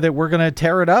idea that we're going to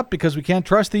tear it up because we can't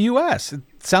trust the U.S. It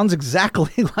sounds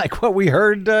exactly like what we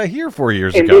heard here 4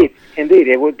 years ago. Indeed.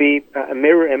 It would be a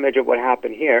mirror image of what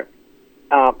happened here.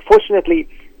 Fortunately,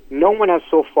 no one has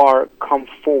so far come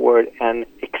forward and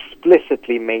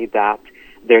explicitly made that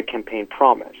their campaign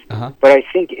promise. But I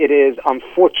think it is,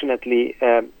 unfortunately,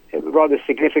 a rather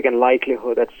significant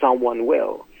likelihood that someone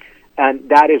will. And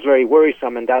that is very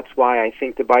worrisome, and that's why I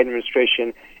think the Biden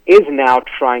administration is now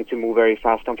trying to move very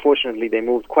fast. Unfortunately, they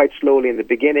moved quite slowly in the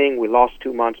beginning. We lost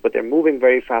 2 months, but they're moving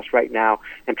very fast right now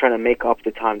and trying to make up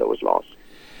the time that was lost.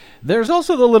 There's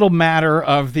also the little matter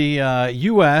of the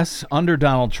U.S. under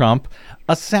Donald Trump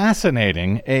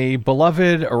assassinating a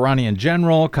beloved Iranian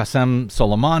general, Qasem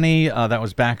Soleimani. That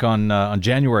was back on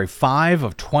January 5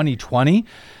 of 2020.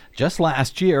 Just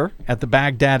last year at the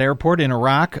Baghdad airport in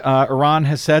Iraq, Iran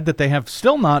has said that they have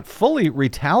still not fully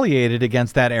retaliated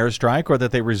against that airstrike or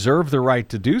that they reserve the right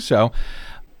to do so.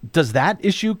 Does that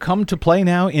issue come to play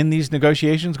now in these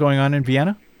negotiations going on in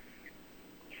Vienna?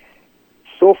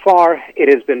 So far,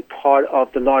 it has been part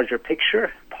of the larger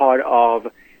picture, part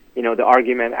of the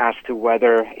argument as to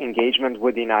whether engagement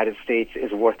with the United States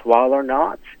is worthwhile or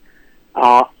not.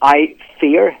 I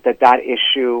fear that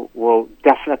issue will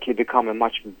definitely become a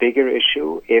much bigger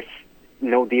issue if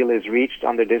no deal is reached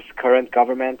under this current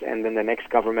government, and then the next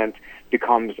government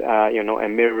becomes, a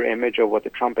mirror image of what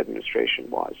the Trump administration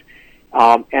was.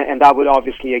 And that would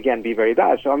obviously, again, be very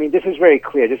bad. So, this is very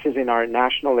clear. This is in our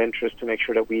national interest to make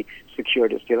sure that we secure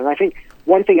this deal. And I think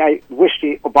one thing I wish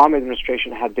the Obama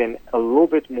administration had been a little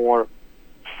bit more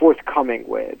forthcoming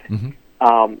with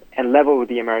and level with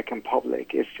the American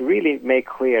public is to really make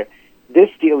clear this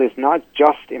deal is not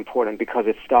just important because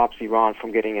it stops Iran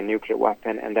from getting a nuclear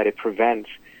weapon and that it prevents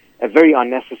a very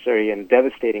unnecessary and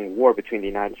devastating war between the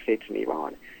United States and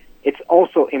Iran. It's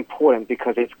also important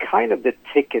because it's kind of the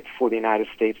ticket for the United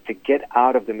States to get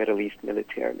out of the Middle East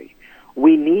militarily.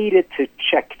 We needed to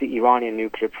check the Iranian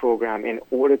nuclear program in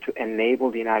order to enable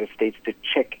the United States to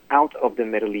check out of the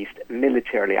Middle East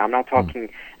militarily. I'm not talking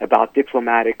about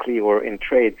diplomatically or in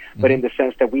trade, but in the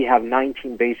sense that we have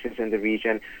 19 bases in the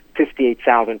region,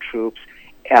 58,000 troops,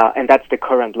 and that's the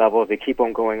current level. They keep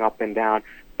on going up and down.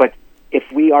 But if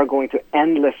we are going to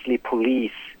endlessly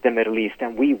police the Middle East,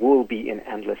 and we will be in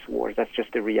endless wars. That's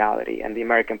just the reality, and the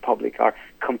American public are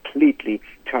completely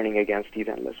turning against these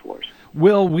endless wars.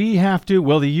 Will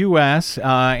the U.S.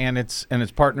 And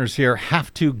its partners here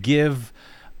have to give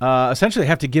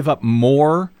up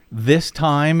more this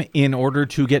time in order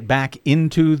to get back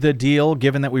into the deal,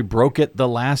 given that we broke it the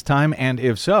last time? And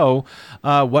if so,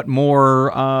 what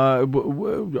more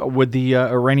would the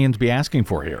Iranians be asking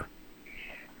for here?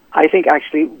 I think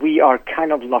actually we are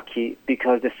kind of lucky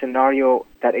because the scenario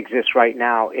that exists right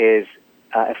now is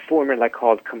a formula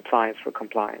called compliance for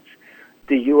compliance.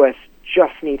 The U.S.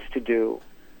 just needs to do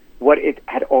what it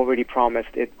had already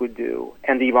promised it would do,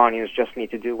 and the Iranians just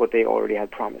need to do what they already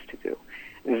had promised to do.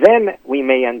 Then we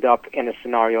may end up in a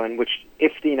scenario in which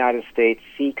if the United States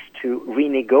seeks to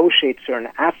renegotiate certain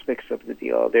aspects of the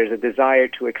deal, there's a desire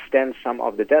to extend some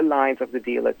of the deadlines of the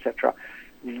deal, etc.,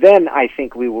 then I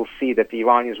think we will see that the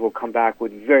Iranians will come back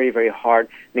with very, very hard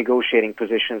negotiating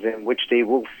positions in which they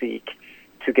will seek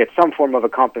to get some form of a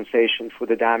compensation for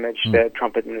the damage the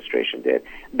Trump administration did.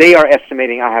 They are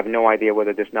estimating, I have no idea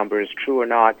whether this number is true or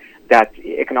not, that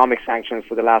economic sanctions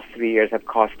for the last 3 years have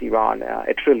cost Iran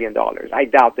 $1 trillion. I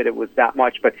doubt that it was that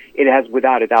much, but it has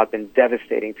without a doubt been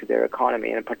devastating to their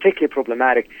economy, and particularly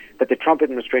problematic that the Trump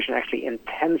administration actually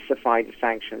intensified the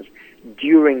sanctions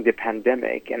during the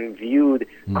pandemic and viewed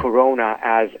Corona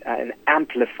as an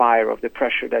amplifier of the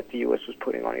pressure that the U.S. was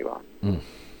putting on Iran.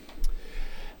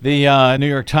 The New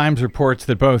York Times reports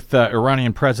that both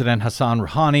Iranian President Hassan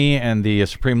Rouhani and the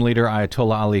Supreme Leader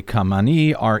Ayatollah Ali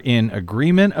Khamenei are in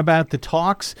agreement about the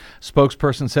talks.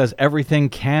 Spokesperson says everything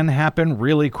can happen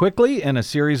really quickly in a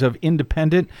series of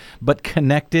independent but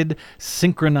connected,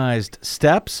 synchronized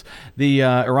steps. The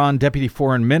Iran Deputy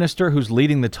Foreign Minister, who's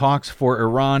leading the talks for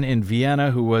Iran in Vienna,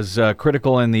 who was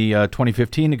critical in the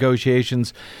 2015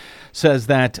 negotiations, says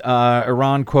that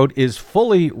Iran, quote, is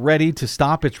fully ready to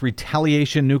stop its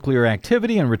retaliation nuclear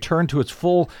activity and return to its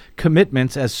full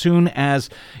commitments as soon as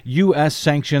U.S.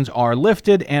 sanctions are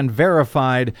lifted and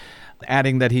verified,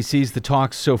 adding that he sees the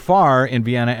talks so far in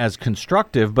Vienna as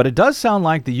constructive. But it does sound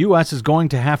like the U.S. is going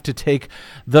to have to take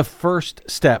the first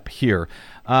step here.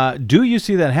 Do you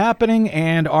see that happening,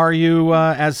 and are you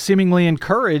as seemingly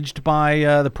encouraged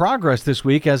by the progress this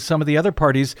week as some of the other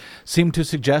parties seem to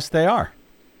suggest they are?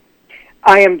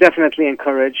 I am definitely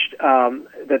encouraged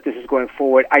that this is going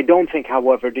forward. I don't think,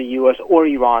 however, the U.S. or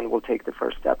Iran will take the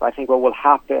first step. I think what will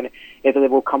happen is that they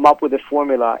will come up with a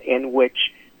formula in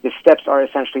which the steps are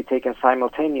essentially taken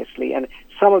simultaneously. And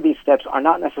some of these steps are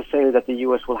not necessarily that the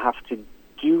U.S. will have to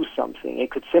do something.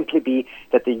 It could simply be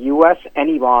that the U.S. and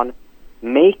Iran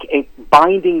make a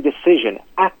binding decision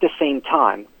at the same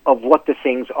time of what the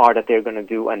things are that they're going to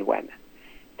do and when.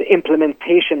 The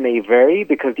implementation may vary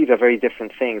because these are very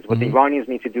different things. What the Iranians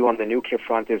need to do on the nuclear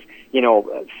front is,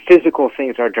 physical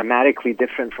things are dramatically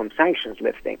different from sanctions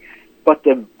lifting. But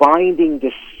the binding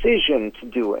decision to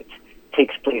do it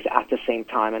takes place at the same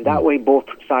time. And that way both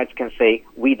sides can say,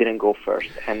 we didn't go first,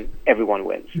 and everyone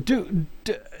wins. Do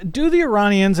the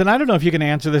Iranians, and I don't know if you can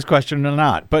answer this question or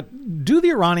not, but do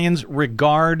the Iranians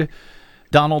regard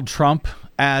Donald Trump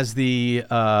as the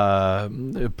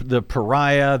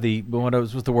pariah, what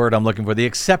was the word I'm looking for? The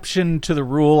exception to the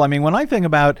rule. I mean, when I think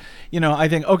about, I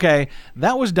think, okay,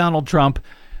 that was Donald Trump.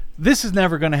 This is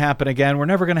never going to happen again. We're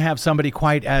never going to have somebody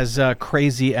quite as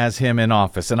crazy as him in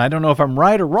office. And I don't know if I'm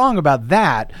right or wrong about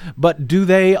that, but do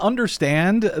they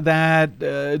understand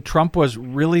that Trump was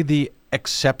really the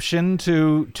exception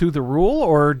to the rule,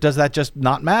 or does that just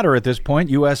not matter at this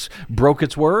point? U.S. broke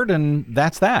its word, and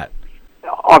that's that.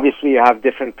 Obviously, you have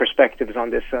different perspectives on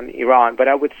this on Iran, but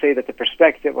I would say that the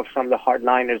perspective of some of the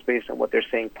hardliners, based on what they're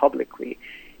saying publicly,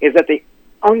 is that they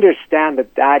understand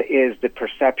that that is the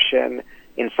perception.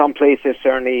 In some places,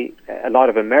 certainly a lot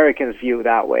of Americans view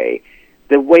that way.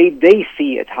 The way they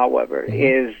see it, however,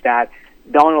 is that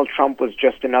Donald Trump was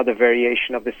just another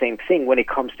variation of the same thing when it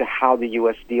comes to how the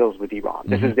U.S. deals with Iran.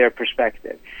 This is their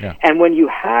perspective. Yeah. And when you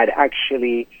had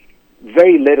actually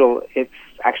very little, if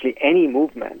actually any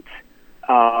movement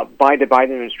by the Biden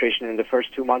administration in the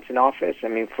first 2 months in office. I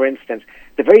mean, for instance,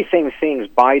 the very same things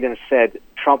Biden said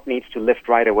Trump needs to lift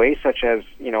right away, such as,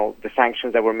 the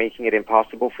sanctions that were making it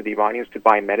impossible for the Iranians to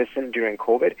buy medicine during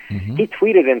COVID. He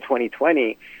tweeted in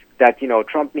 2020 that,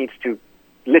 Trump needs to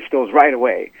lift those right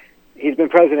away. He's been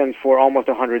president for almost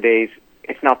 100 days.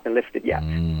 It's not been lifted yet.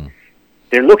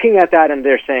 They're looking at that and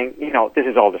they're saying, this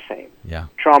is all the same. Yeah.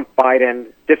 Trump, Biden,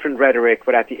 different rhetoric,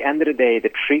 but at the end of the day,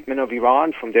 the treatment of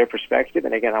Iran from their perspective,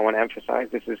 and again, I want to emphasize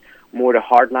this is more the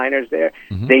hardliners there,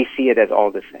 they see it as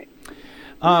all the same.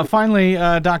 Finally,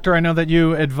 Doctor, I know that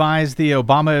you advised the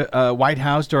Obama White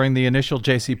House during the initial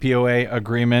JCPOA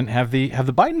agreement. Have the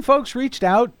Biden folks reached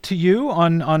out to you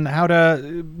on how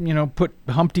to, put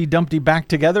Humpty Dumpty back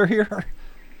together here?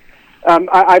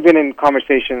 I've been in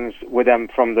conversations with them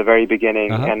from the very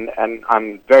beginning, and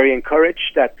I'm very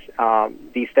encouraged that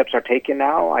these steps are taken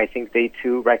now. I think they,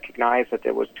 too, recognize that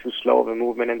there was too slow of a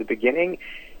movement in the beginning.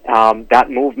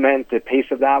 That movement, the pace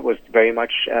of that, was very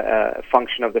much a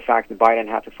function of the fact that Biden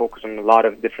had to focus on a lot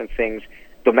of different things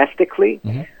domestically.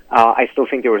 I still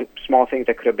think there were small things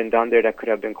that could have been done there that could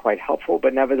have been quite helpful,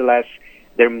 but nevertheless,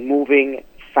 they're moving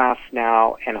fast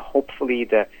now, and hopefully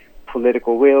the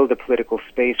political will, the political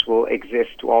space will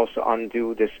exist to also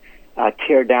undo this,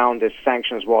 tear down this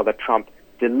sanctions wall that Trump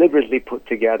deliberately put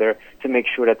together to make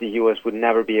sure that the U.S. would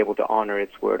never be able to honor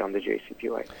its word on the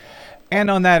JCPOA. And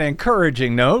on that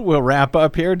encouraging note, we'll wrap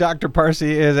up here. Dr.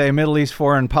 Parsi is a Middle East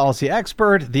foreign policy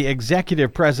expert, the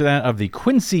executive president of the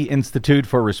Quincy Institute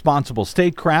for Responsible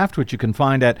Statecraft, which you can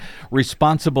find at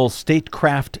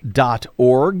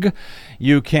responsiblestatecraft.org.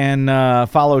 You can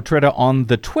follow Trita on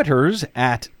the Twitters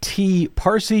at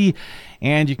 @TParsi.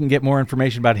 And you can get more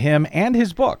information about him and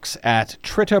his books at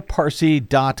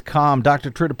tritaparsi.com.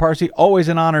 Dr. Trita Parsi, always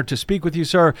an honor to speak with you,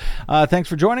 sir. Thanks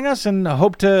for joining us, and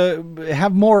hope to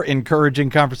have more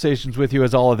encouraging conversations with you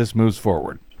as all of this moves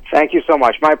forward. Thank you so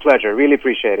much. My pleasure. Really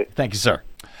appreciate it. Thank you, sir.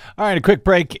 All right, a quick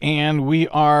break, and we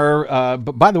are,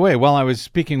 by the way, while I was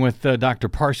speaking with Dr.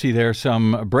 Parsi there,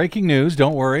 some breaking news.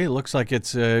 Don't worry, it looks like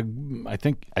it's, I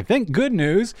think good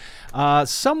news,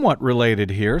 somewhat related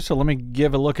here. So let me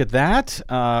give a look at that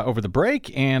over the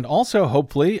break, and also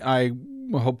hopefully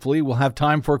we'll have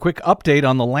time for a quick update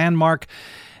on the landmark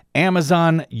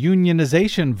Amazon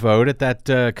unionization vote at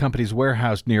that company's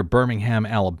warehouse near Birmingham,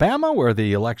 Alabama, where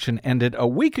the election ended a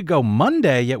week ago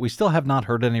Monday, yet we still have not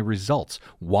heard any results.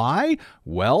 Why?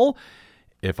 Well,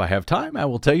 if I have time, I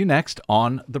will tell you next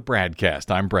on the BradCast.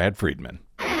 I'm Brad Friedman.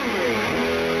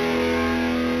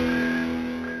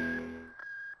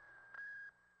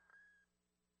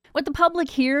 What the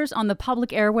public hears on the public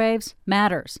airwaves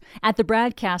matters. At the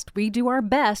BradCast, we do our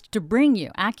best to bring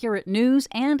you accurate news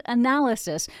and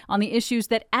analysis on the issues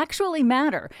that actually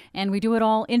matter, and we do it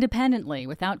all independently,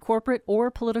 without corporate or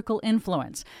political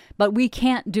influence. But we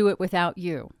can't do it without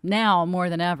you, now more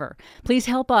than ever. Please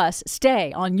help us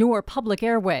stay on your public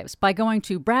airwaves by going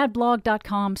to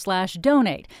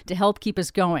bradblog.com/donate to help keep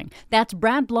us going. That's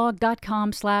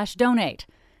bradblog.com/donate.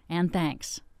 And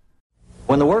thanks.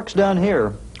 When the work's done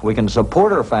here, we can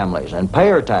support our families and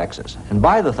pay our taxes and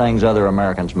buy the things other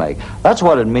Americans make. That's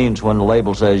what it means when the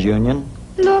label says union.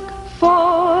 Look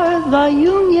for the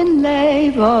union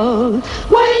label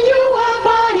when you are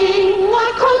buying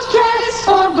a coat, dress,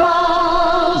 or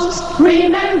blouse.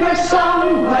 Remember,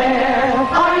 somewhere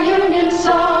our union's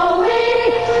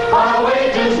sewing, our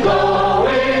wages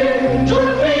going to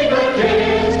feed the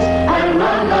kids and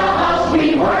run the house.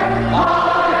 We work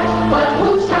hard, but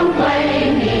who's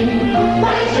complaining?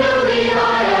 Thanks to the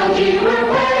ILG,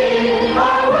 we're paying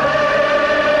our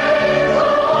way. So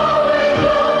always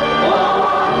look for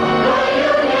the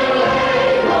union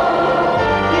label.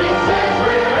 It says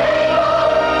we're able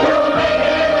to make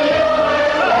it the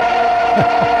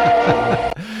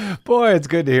USA. Boy, it's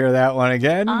good to hear that one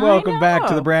again. Welcome back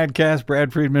to the BradCast.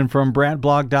 Brad Friedman from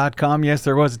BradBlog.com. Yes,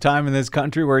 there was a time in this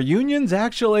country where unions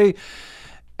actually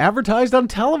advertised on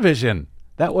television.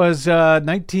 That was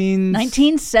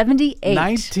 1978.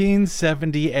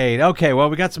 1978. Okay, well,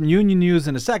 we got some union news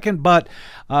in a second, but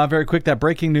very quick, that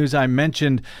breaking news I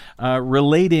mentioned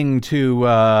relating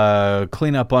to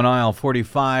cleanup on aisle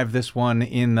 45, this one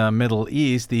in the Middle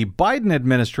East. The Biden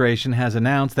administration has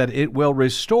announced that it will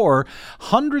restore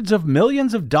hundreds of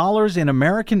millions of dollars in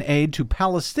American aid to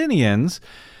Palestinians,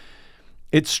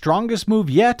 its strongest move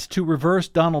yet to reverse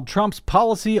Donald Trump's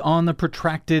policy on the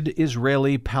protracted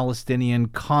Israeli-Palestinian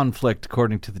conflict,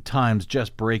 according to the Times,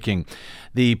 just breaking.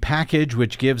 The package,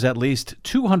 which gives at least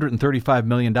 $235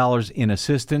 million in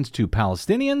assistance to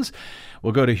Palestinians,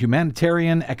 will go to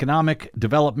humanitarian, economic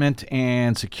development,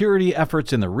 and security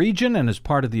efforts in the region, and is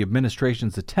part of the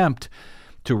administration's attempt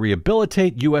to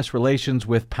rehabilitate U.S. relations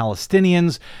with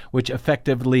Palestinians, which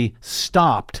effectively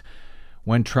stopped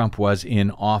when Trump was in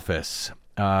office.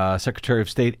 Secretary of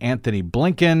State Anthony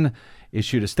Blinken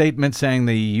issued a statement saying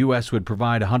the U.S. would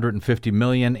provide $150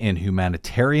 million in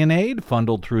humanitarian aid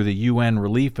funded through the UN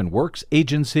Relief and Works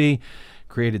Agency,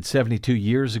 created 72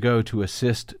 years ago to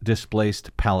assist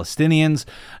displaced Palestinians.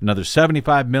 Another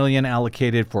 $75 million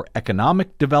allocated for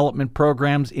economic development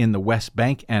programs in the West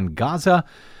Bank and Gaza,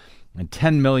 and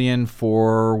 $10 million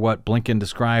for what Blinken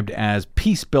described as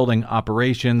peace-building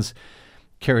operations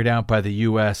carried out by the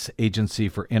U.S. Agency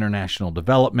for International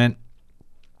Development.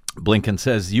 Blinken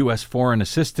says U.S. foreign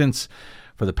assistance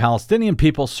for the Palestinian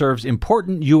people serves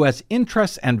important U.S.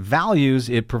 interests and values.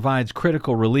 It provides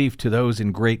critical relief to those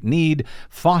in great need,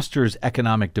 fosters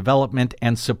economic development,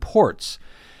 and supports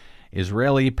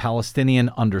Israeli-Palestinian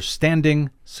understanding,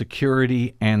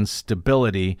 security, and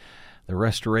stability. The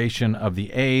restoration of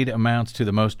the aid amounts to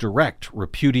the most direct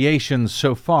repudiation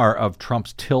so far of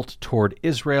Trump's tilt toward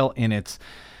Israel in its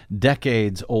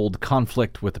decades-old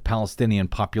conflict with the Palestinian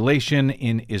population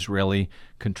in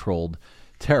Israeli-controlled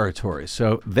territory.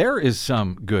 So there is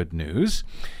some good news.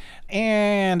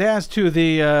 And as to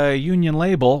the union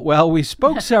label, well, we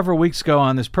spoke several weeks ago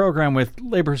on this program with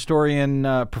labor historian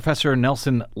Professor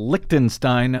Nelson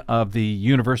Lichtenstein of the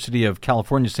University of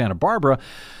California, Santa Barbara,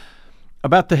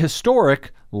 about the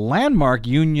historic landmark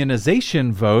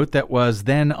unionization vote that was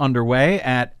then underway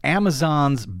at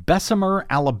Amazon's Bessemer,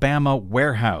 Alabama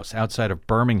warehouse outside of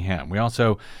Birmingham. We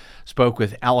also spoke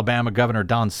with Alabama Governor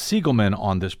Don Siegelman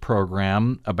on this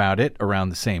program about it around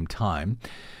the same time.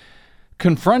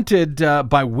 Confronted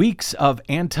by weeks of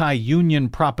anti-union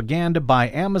propaganda by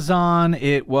Amazon,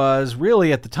 it was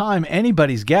really at the time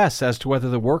anybody's guess as to whether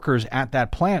the workers at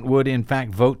that plant would in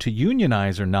fact vote to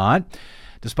unionize or not.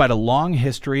 Despite a long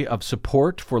history of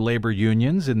support for labor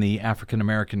unions in the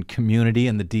African-American community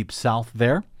in the Deep South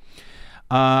there.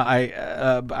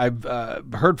 I've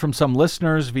heard from some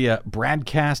listeners via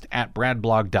BradCast at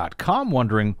bradblog.com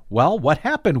wondering, well, what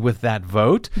happened with that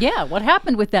vote? Yeah, what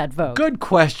happened with that vote? Good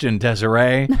question,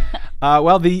 Desiree.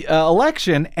 Well, the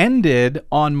election ended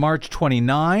on March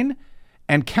 29,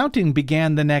 and counting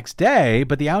began the next day,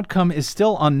 but the outcome is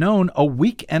still unknown a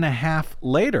week and a half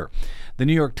later. The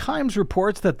New York Times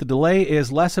reports that the delay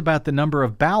is less about the number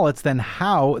of ballots than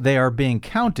how they are being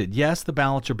counted. Yes, the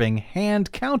ballots are being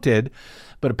hand counted,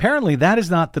 but apparently that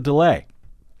is not the delay.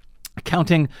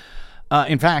 Counting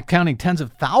tens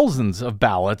of thousands of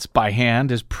ballots by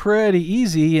hand is pretty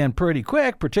easy and pretty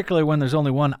quick, particularly when there's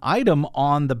only one item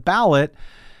on the ballot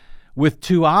with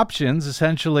two options,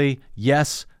 essentially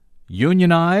yes,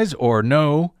 unionize, or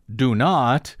no, do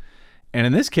not. And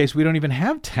in this case, we don't even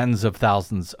have tens of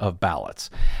thousands of ballots.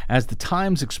 As the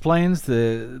Times explains,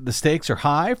 the stakes are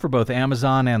high for both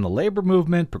Amazon and the labor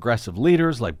movement. Progressive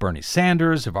leaders like Bernie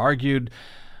Sanders have argued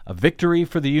a victory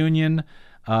for the union.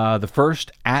 The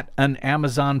first at an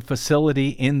Amazon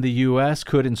facility in the U.S.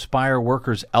 could inspire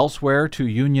workers elsewhere to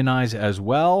unionize as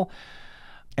well.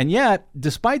 And yet,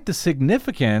 despite the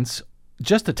significance,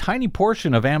 just a tiny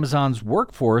portion of Amazon's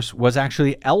workforce was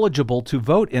actually eligible to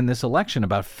vote in this election,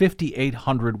 about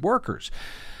 5,800 workers.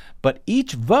 But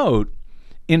each vote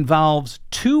involves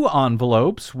two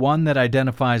envelopes, one that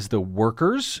identifies the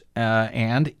workers,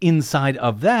 and inside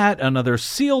of that, another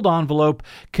sealed envelope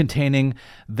containing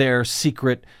their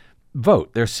secret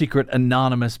vote, their secret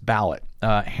anonymous ballot.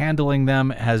 Handling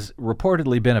them has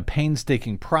reportedly been a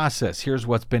painstaking process. Here's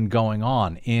what's been going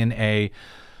on in a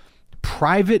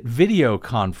private video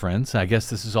conference. I guess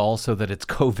this is all so that it's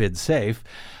COVID safe.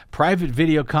 Private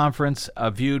video conference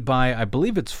viewed by, I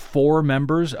believe it's 4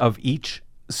 members of each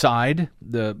side,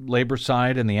 the labor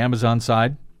side and the Amazon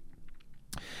side.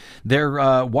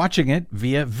 They're watching it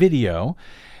via video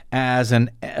as a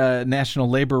National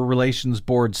Labor Relations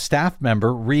Board staff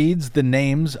member reads the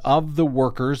names of the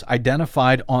workers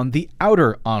identified on the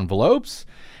outer envelopes.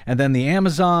 And then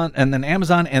Amazon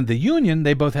and the union,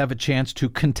 they both have a chance to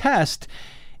contest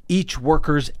each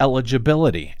worker's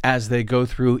eligibility as they go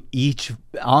through each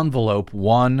envelope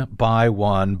one by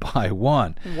one by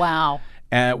one. Wow.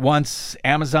 Once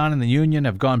Amazon and the union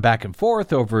have gone back and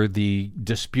forth over the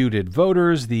disputed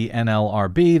voters, the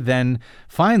NLRB then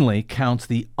finally counts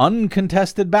the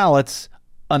uncontested ballots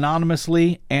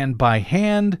anonymously and by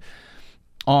hand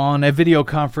on a video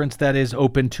conference that is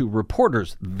open to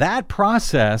reporters. That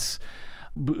process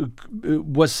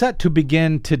was set to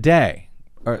begin today,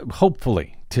 or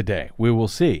hopefully today. We will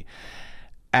see.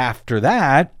 After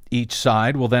that, each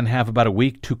side will then have about a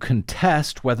week to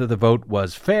contest whether the vote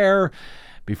was fair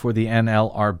before the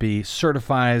NLRB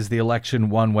certifies the election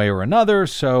one way or another.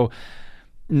 So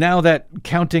now that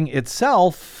counting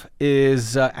itself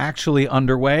is actually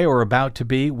underway or about to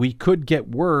be, we could get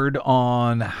word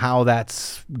on how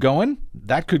that's going.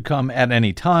 That could come at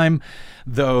any time,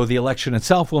 though the election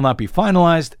itself will not be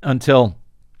finalized until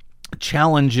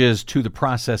challenges to the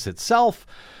process itself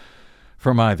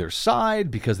from either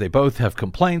side because they both have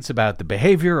complaints about the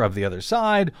behavior of the other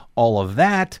side. All of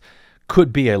that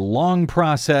could be a long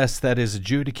process that is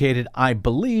adjudicated, I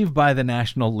believe, by the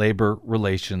National Labor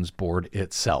Relations Board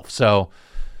itself. So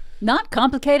not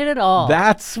complicated at all.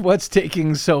 That's what's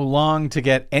taking so long to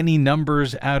get any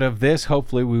numbers out of this.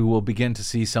 Hopefully we will begin to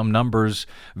see some numbers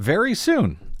very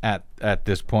soon at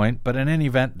this point. But in any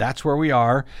event, that's where we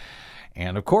are.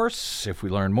 And of course, if we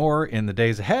learn more in the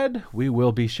days ahead, we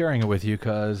will be sharing it with you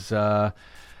because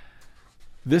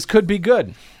this could be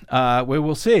good. We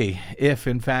will see if,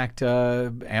 in fact,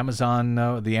 the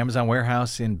Amazon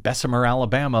warehouse in Bessemer,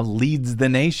 Alabama, leads the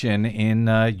nation in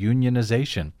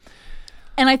unionization.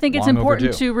 And I think it's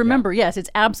important to remember, yes, it's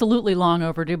absolutely long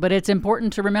overdue, but it's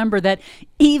important to remember that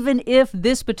even if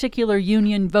this particular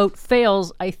union vote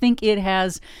fails, I think it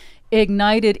has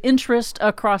ignited interest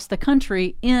across the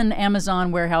country in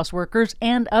Amazon warehouse workers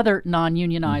and other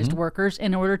non-unionized workers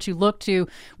in order to look to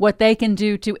what they can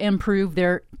do to improve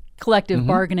their collective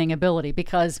bargaining ability,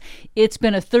 because it's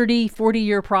been a 30,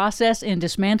 40-year process in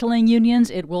dismantling unions.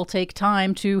 It will take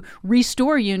time to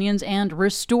restore unions and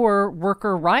restore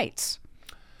worker rights.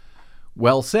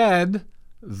 Well said,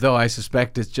 though I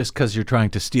suspect it's just because you're trying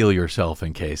to steel yourself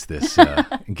in case this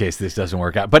doesn't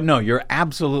work out. But no, you're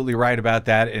absolutely right about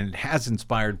that, and it has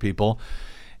inspired people.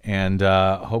 And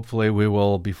hopefully we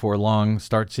will, before long,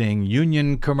 start seeing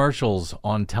union commercials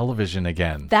on television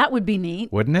again. That would be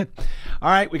neat. Wouldn't it? All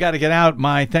right, we got to get out.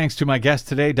 My thanks to my guest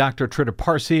today, Dr. Trita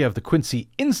Parsi of the Quincy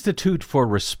Institute for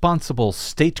Responsible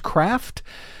Statecraft,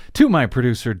 to my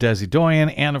producer, Desi Doyen,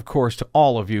 and, of course, to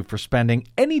all of you for spending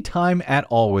any time at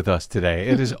all with us today.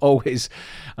 It is always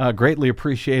greatly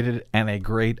appreciated and a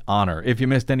great honor. If you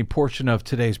missed any portion of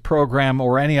today's program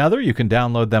or any other, you can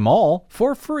download them all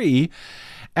for free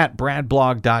at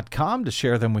bradblog.com to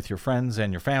share them with your friends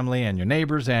and your family and your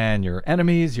neighbors and your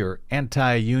enemies, your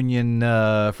anti-union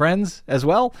friends as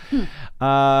well.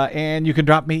 And you can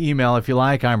drop me email if you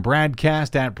like. I'm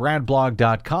BradCast at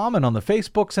bradblog.com. And on the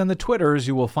Facebooks and the Twitters,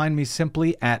 you will find me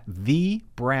simply at the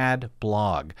Brad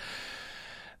Blog.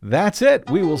 That's it.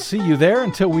 We will see you there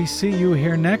until we see you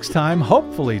here next time,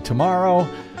 hopefully tomorrow.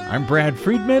 I'm Brad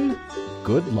Friedman.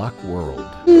 Good luck, world.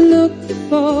 Look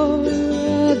for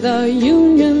the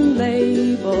union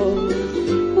label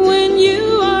when you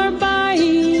are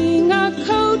buying a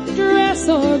coat, dress,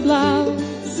 or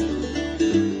blouse.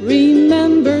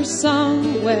 Remember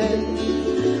somewhere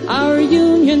our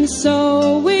union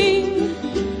sewing,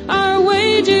 our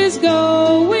wages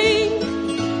going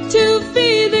to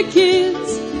feed the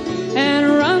kids and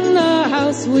run the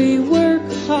house. We work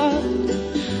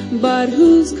hard, but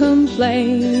who's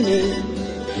complaining?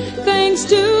 Thanks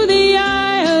to the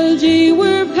ILG,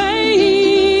 we're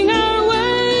paying our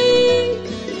way.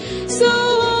 So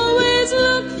always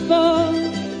look for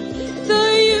the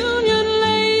union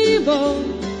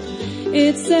label.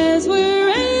 It says we're